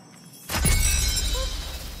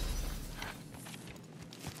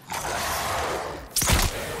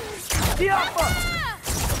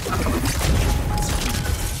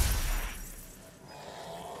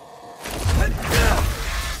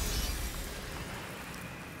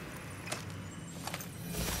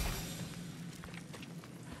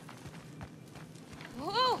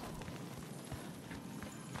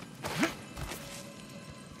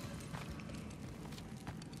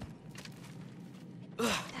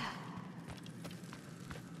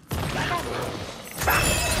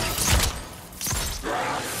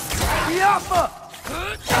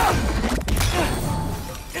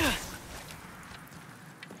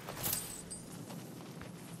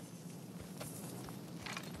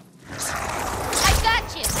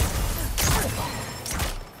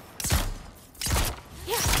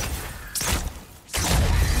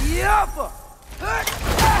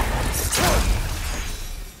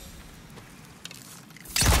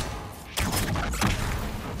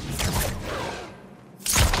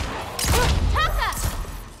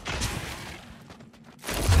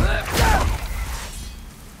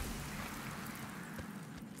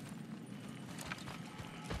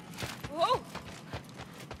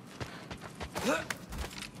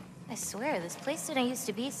 I swear, this place didn't used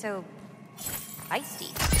to be so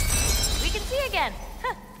feisty. We can see again.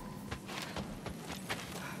 Huh.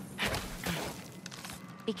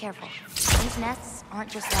 Be careful. These nests aren't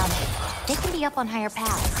just down there. They can be up on higher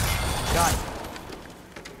paths. Got it.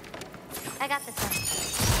 I got this one.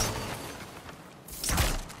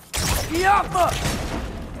 Yappa!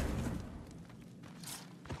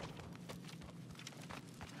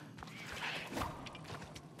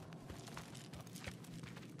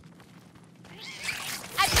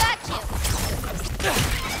 I've got you.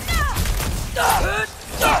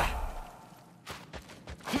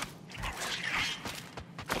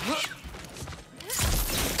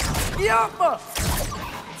 Yappa!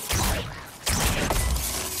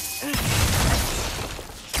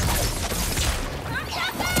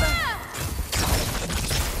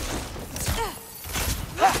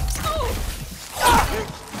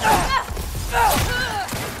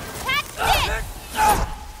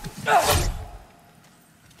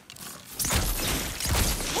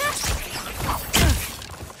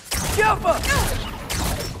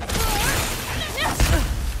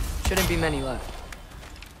 Shouldn't be many left.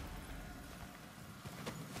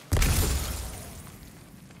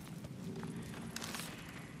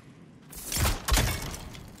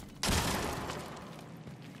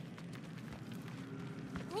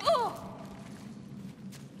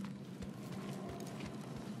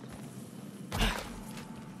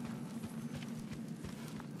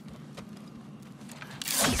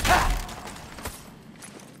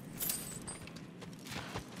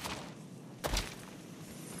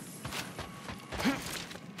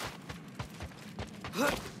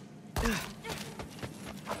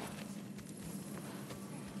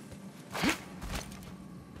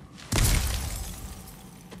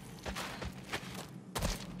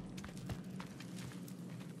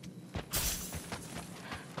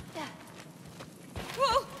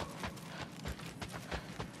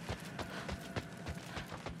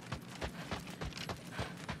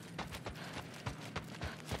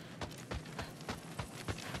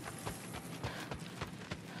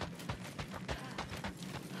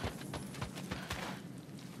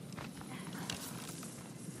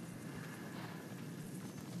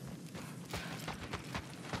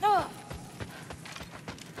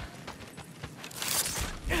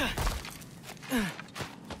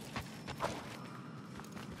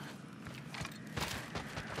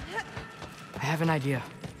 I have an idea.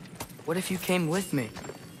 What if you came with me?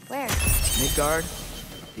 Where? Midgard?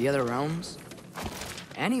 The other realms?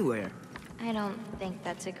 Anywhere. I don't think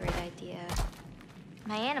that's a great idea.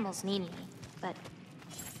 My animals need me, but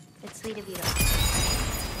it's sweet of you to...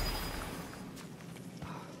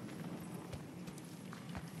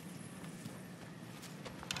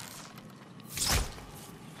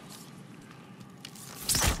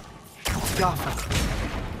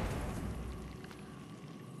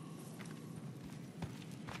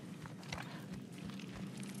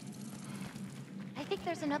 I think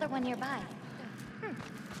there's another one nearby.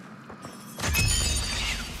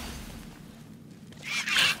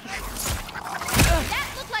 That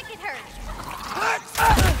looked like it hurt.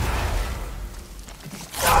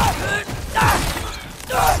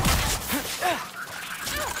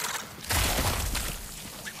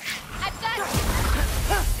 I've got it.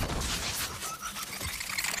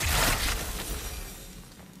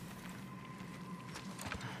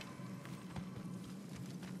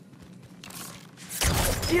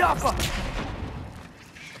 Yappa!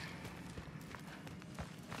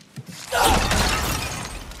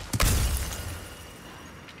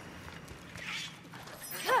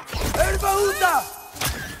 Erbaúda!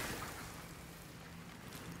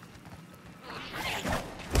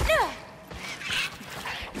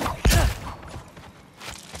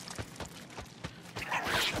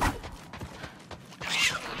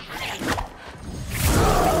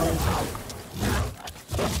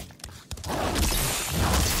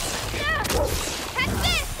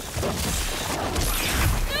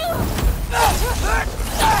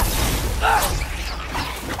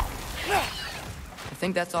 I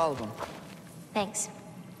think that's all of them. Thanks.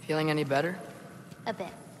 Feeling any better? A bit.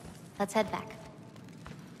 Let's head back.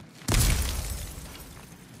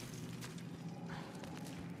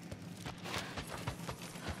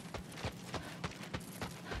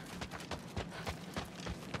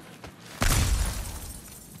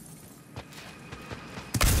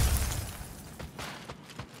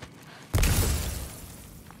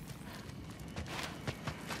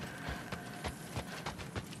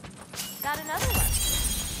 Got another one.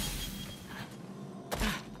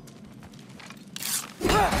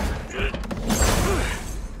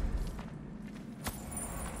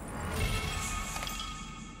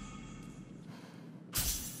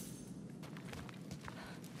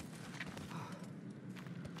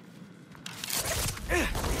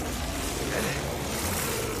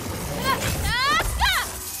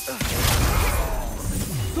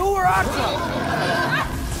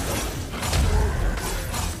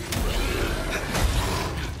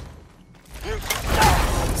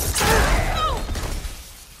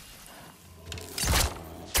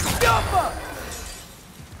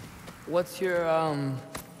 What's your,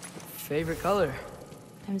 favorite color?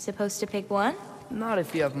 I'm supposed to pick one? Not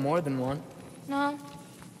if you have more than one. No.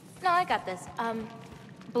 No, I got this.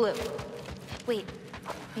 Blue. Wait,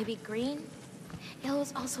 maybe green?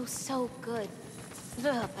 Yellow's also so good.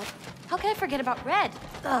 Ugh, but how can I forget about red?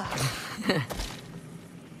 Ugh.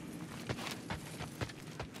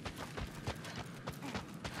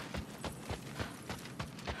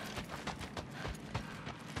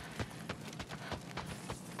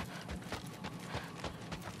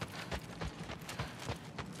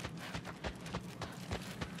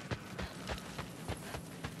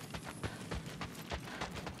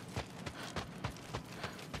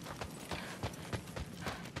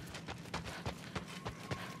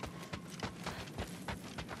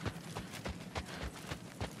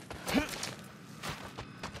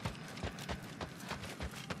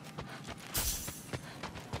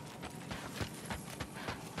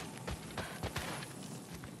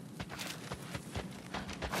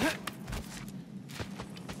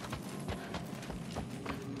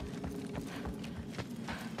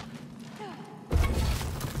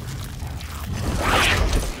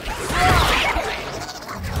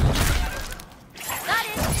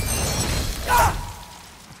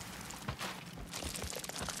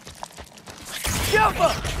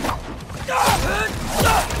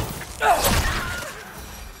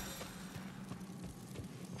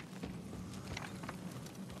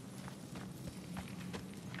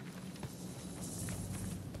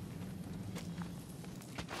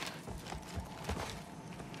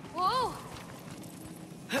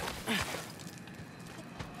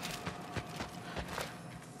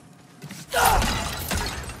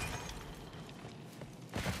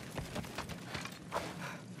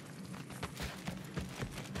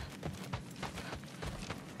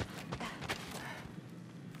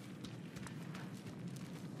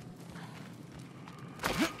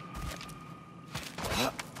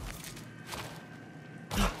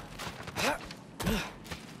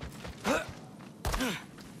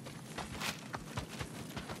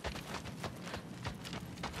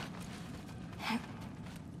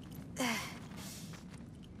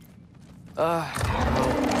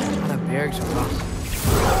 The bergs are rough.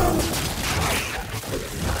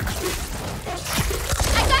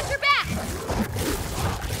 I got your back!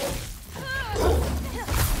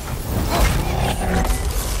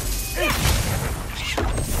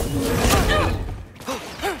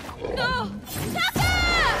 No!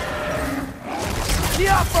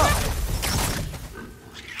 Diapa!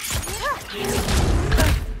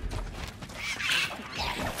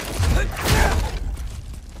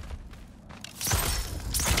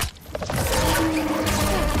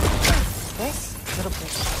 This little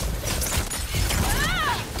bit.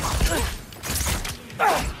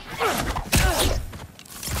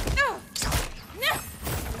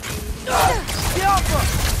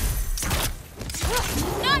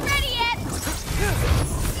 Not ready yet!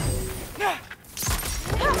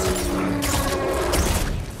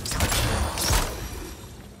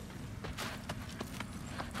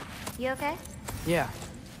 You okay? Yeah.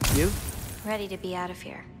 You? Ready to be out of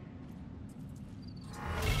here.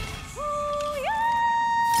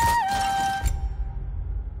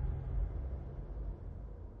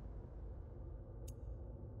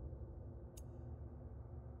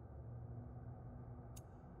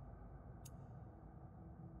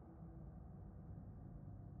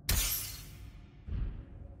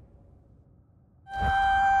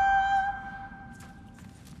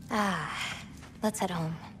 Let's head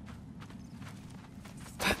home.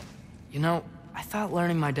 You know, I thought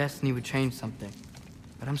learning my destiny would change something,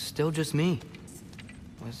 but I'm still just me.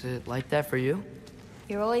 Was it like that for you?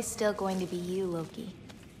 You're always still going to be you, Loki.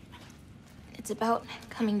 It's about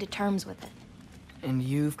coming to terms with it. And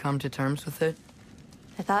you've come to terms with it?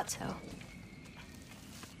 I thought so.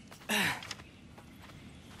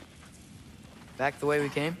 Back the way we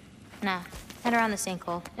came? Nah, head around the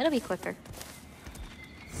sinkhole. It'll be quicker.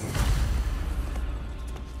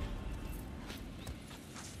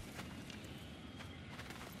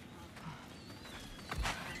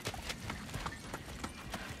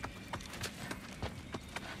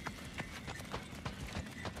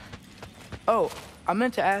 Oh, I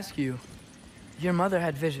meant to ask you. Your mother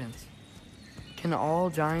had visions. Can all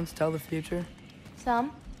giants tell the future?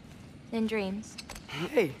 Some. In dreams.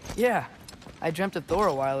 Hey, yeah. I dreamt of Thor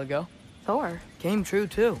a while ago. Thor? Came true,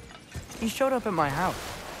 too. He showed up at my house.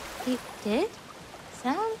 He did?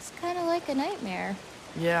 Sounds kind of like a nightmare.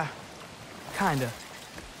 Yeah, kinda.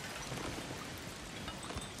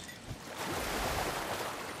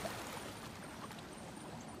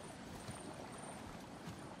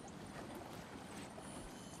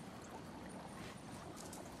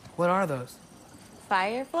 What are those?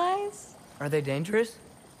 Fireflies? Are they dangerous?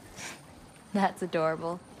 That's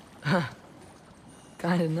adorable.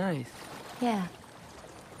 Kinda nice. Yeah.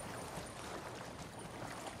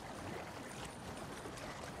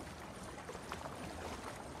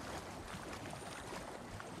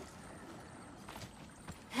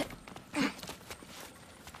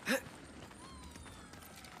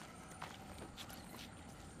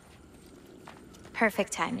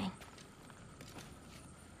 Perfect timing.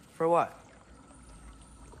 For what?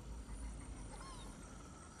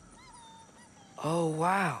 Oh,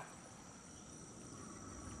 wow.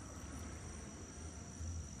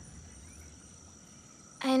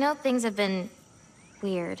 I know things have been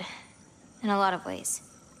weird in a lot of ways,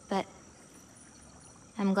 but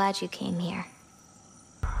I'm glad you came here.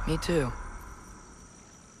 Me too.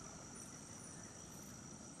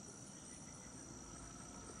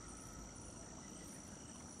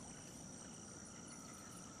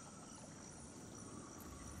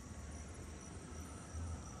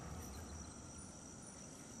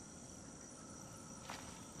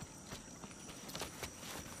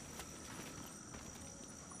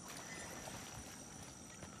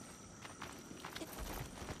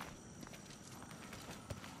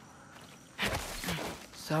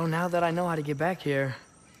 So now that I know how to get back here,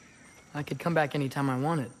 I could come back anytime I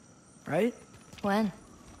wanted, right? When?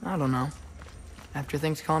 I don't know. After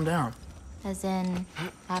things calm down. As in,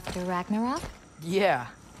 after Ragnarok? Yeah.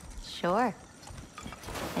 Sure.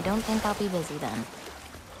 I don't think I'll be busy then.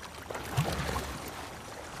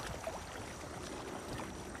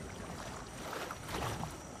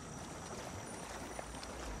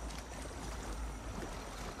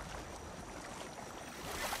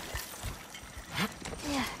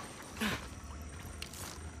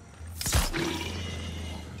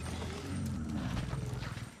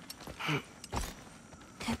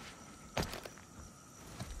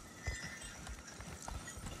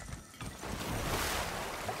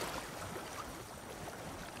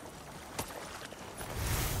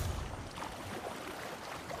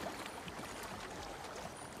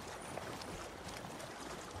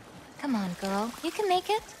 Come on, girl. You can make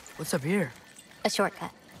it. What's up here? A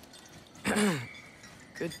shortcut.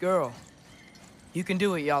 Good girl. You can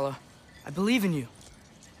do it, Yala. I believe in you.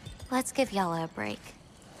 Let's give Yala a break.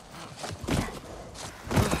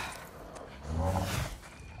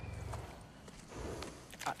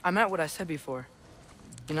 I meant what I said before.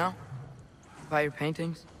 You know? About your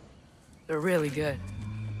paintings. They're really good.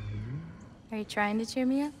 Are you trying to cheer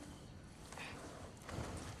me up?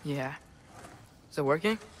 Yeah. Is it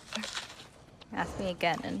working? Ask me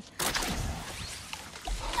again and...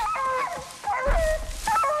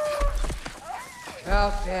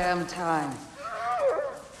 About damn time.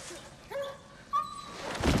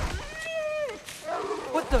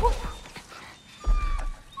 What the?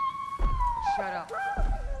 Shut up.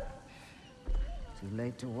 Too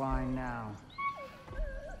late to whine now.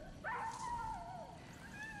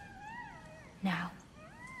 Now.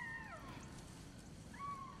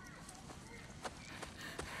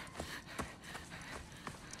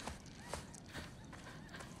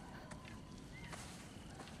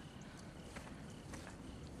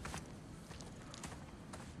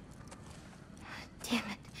 Damn it.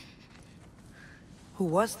 Who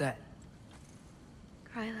was that?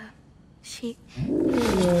 Kryla. She...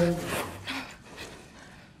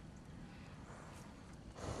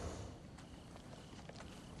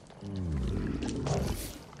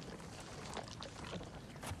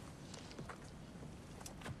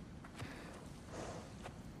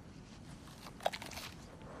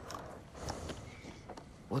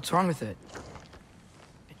 What's wrong with it?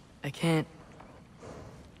 I can't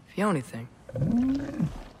feel anything.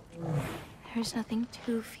 There's nothing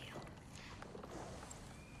to feel.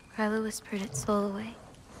 Kryla whispered its soul away.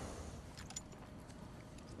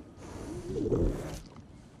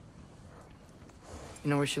 You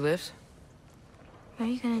know where she lives? What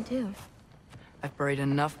are you gonna do? I've buried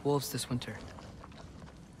enough wolves this winter.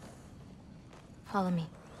 Follow me.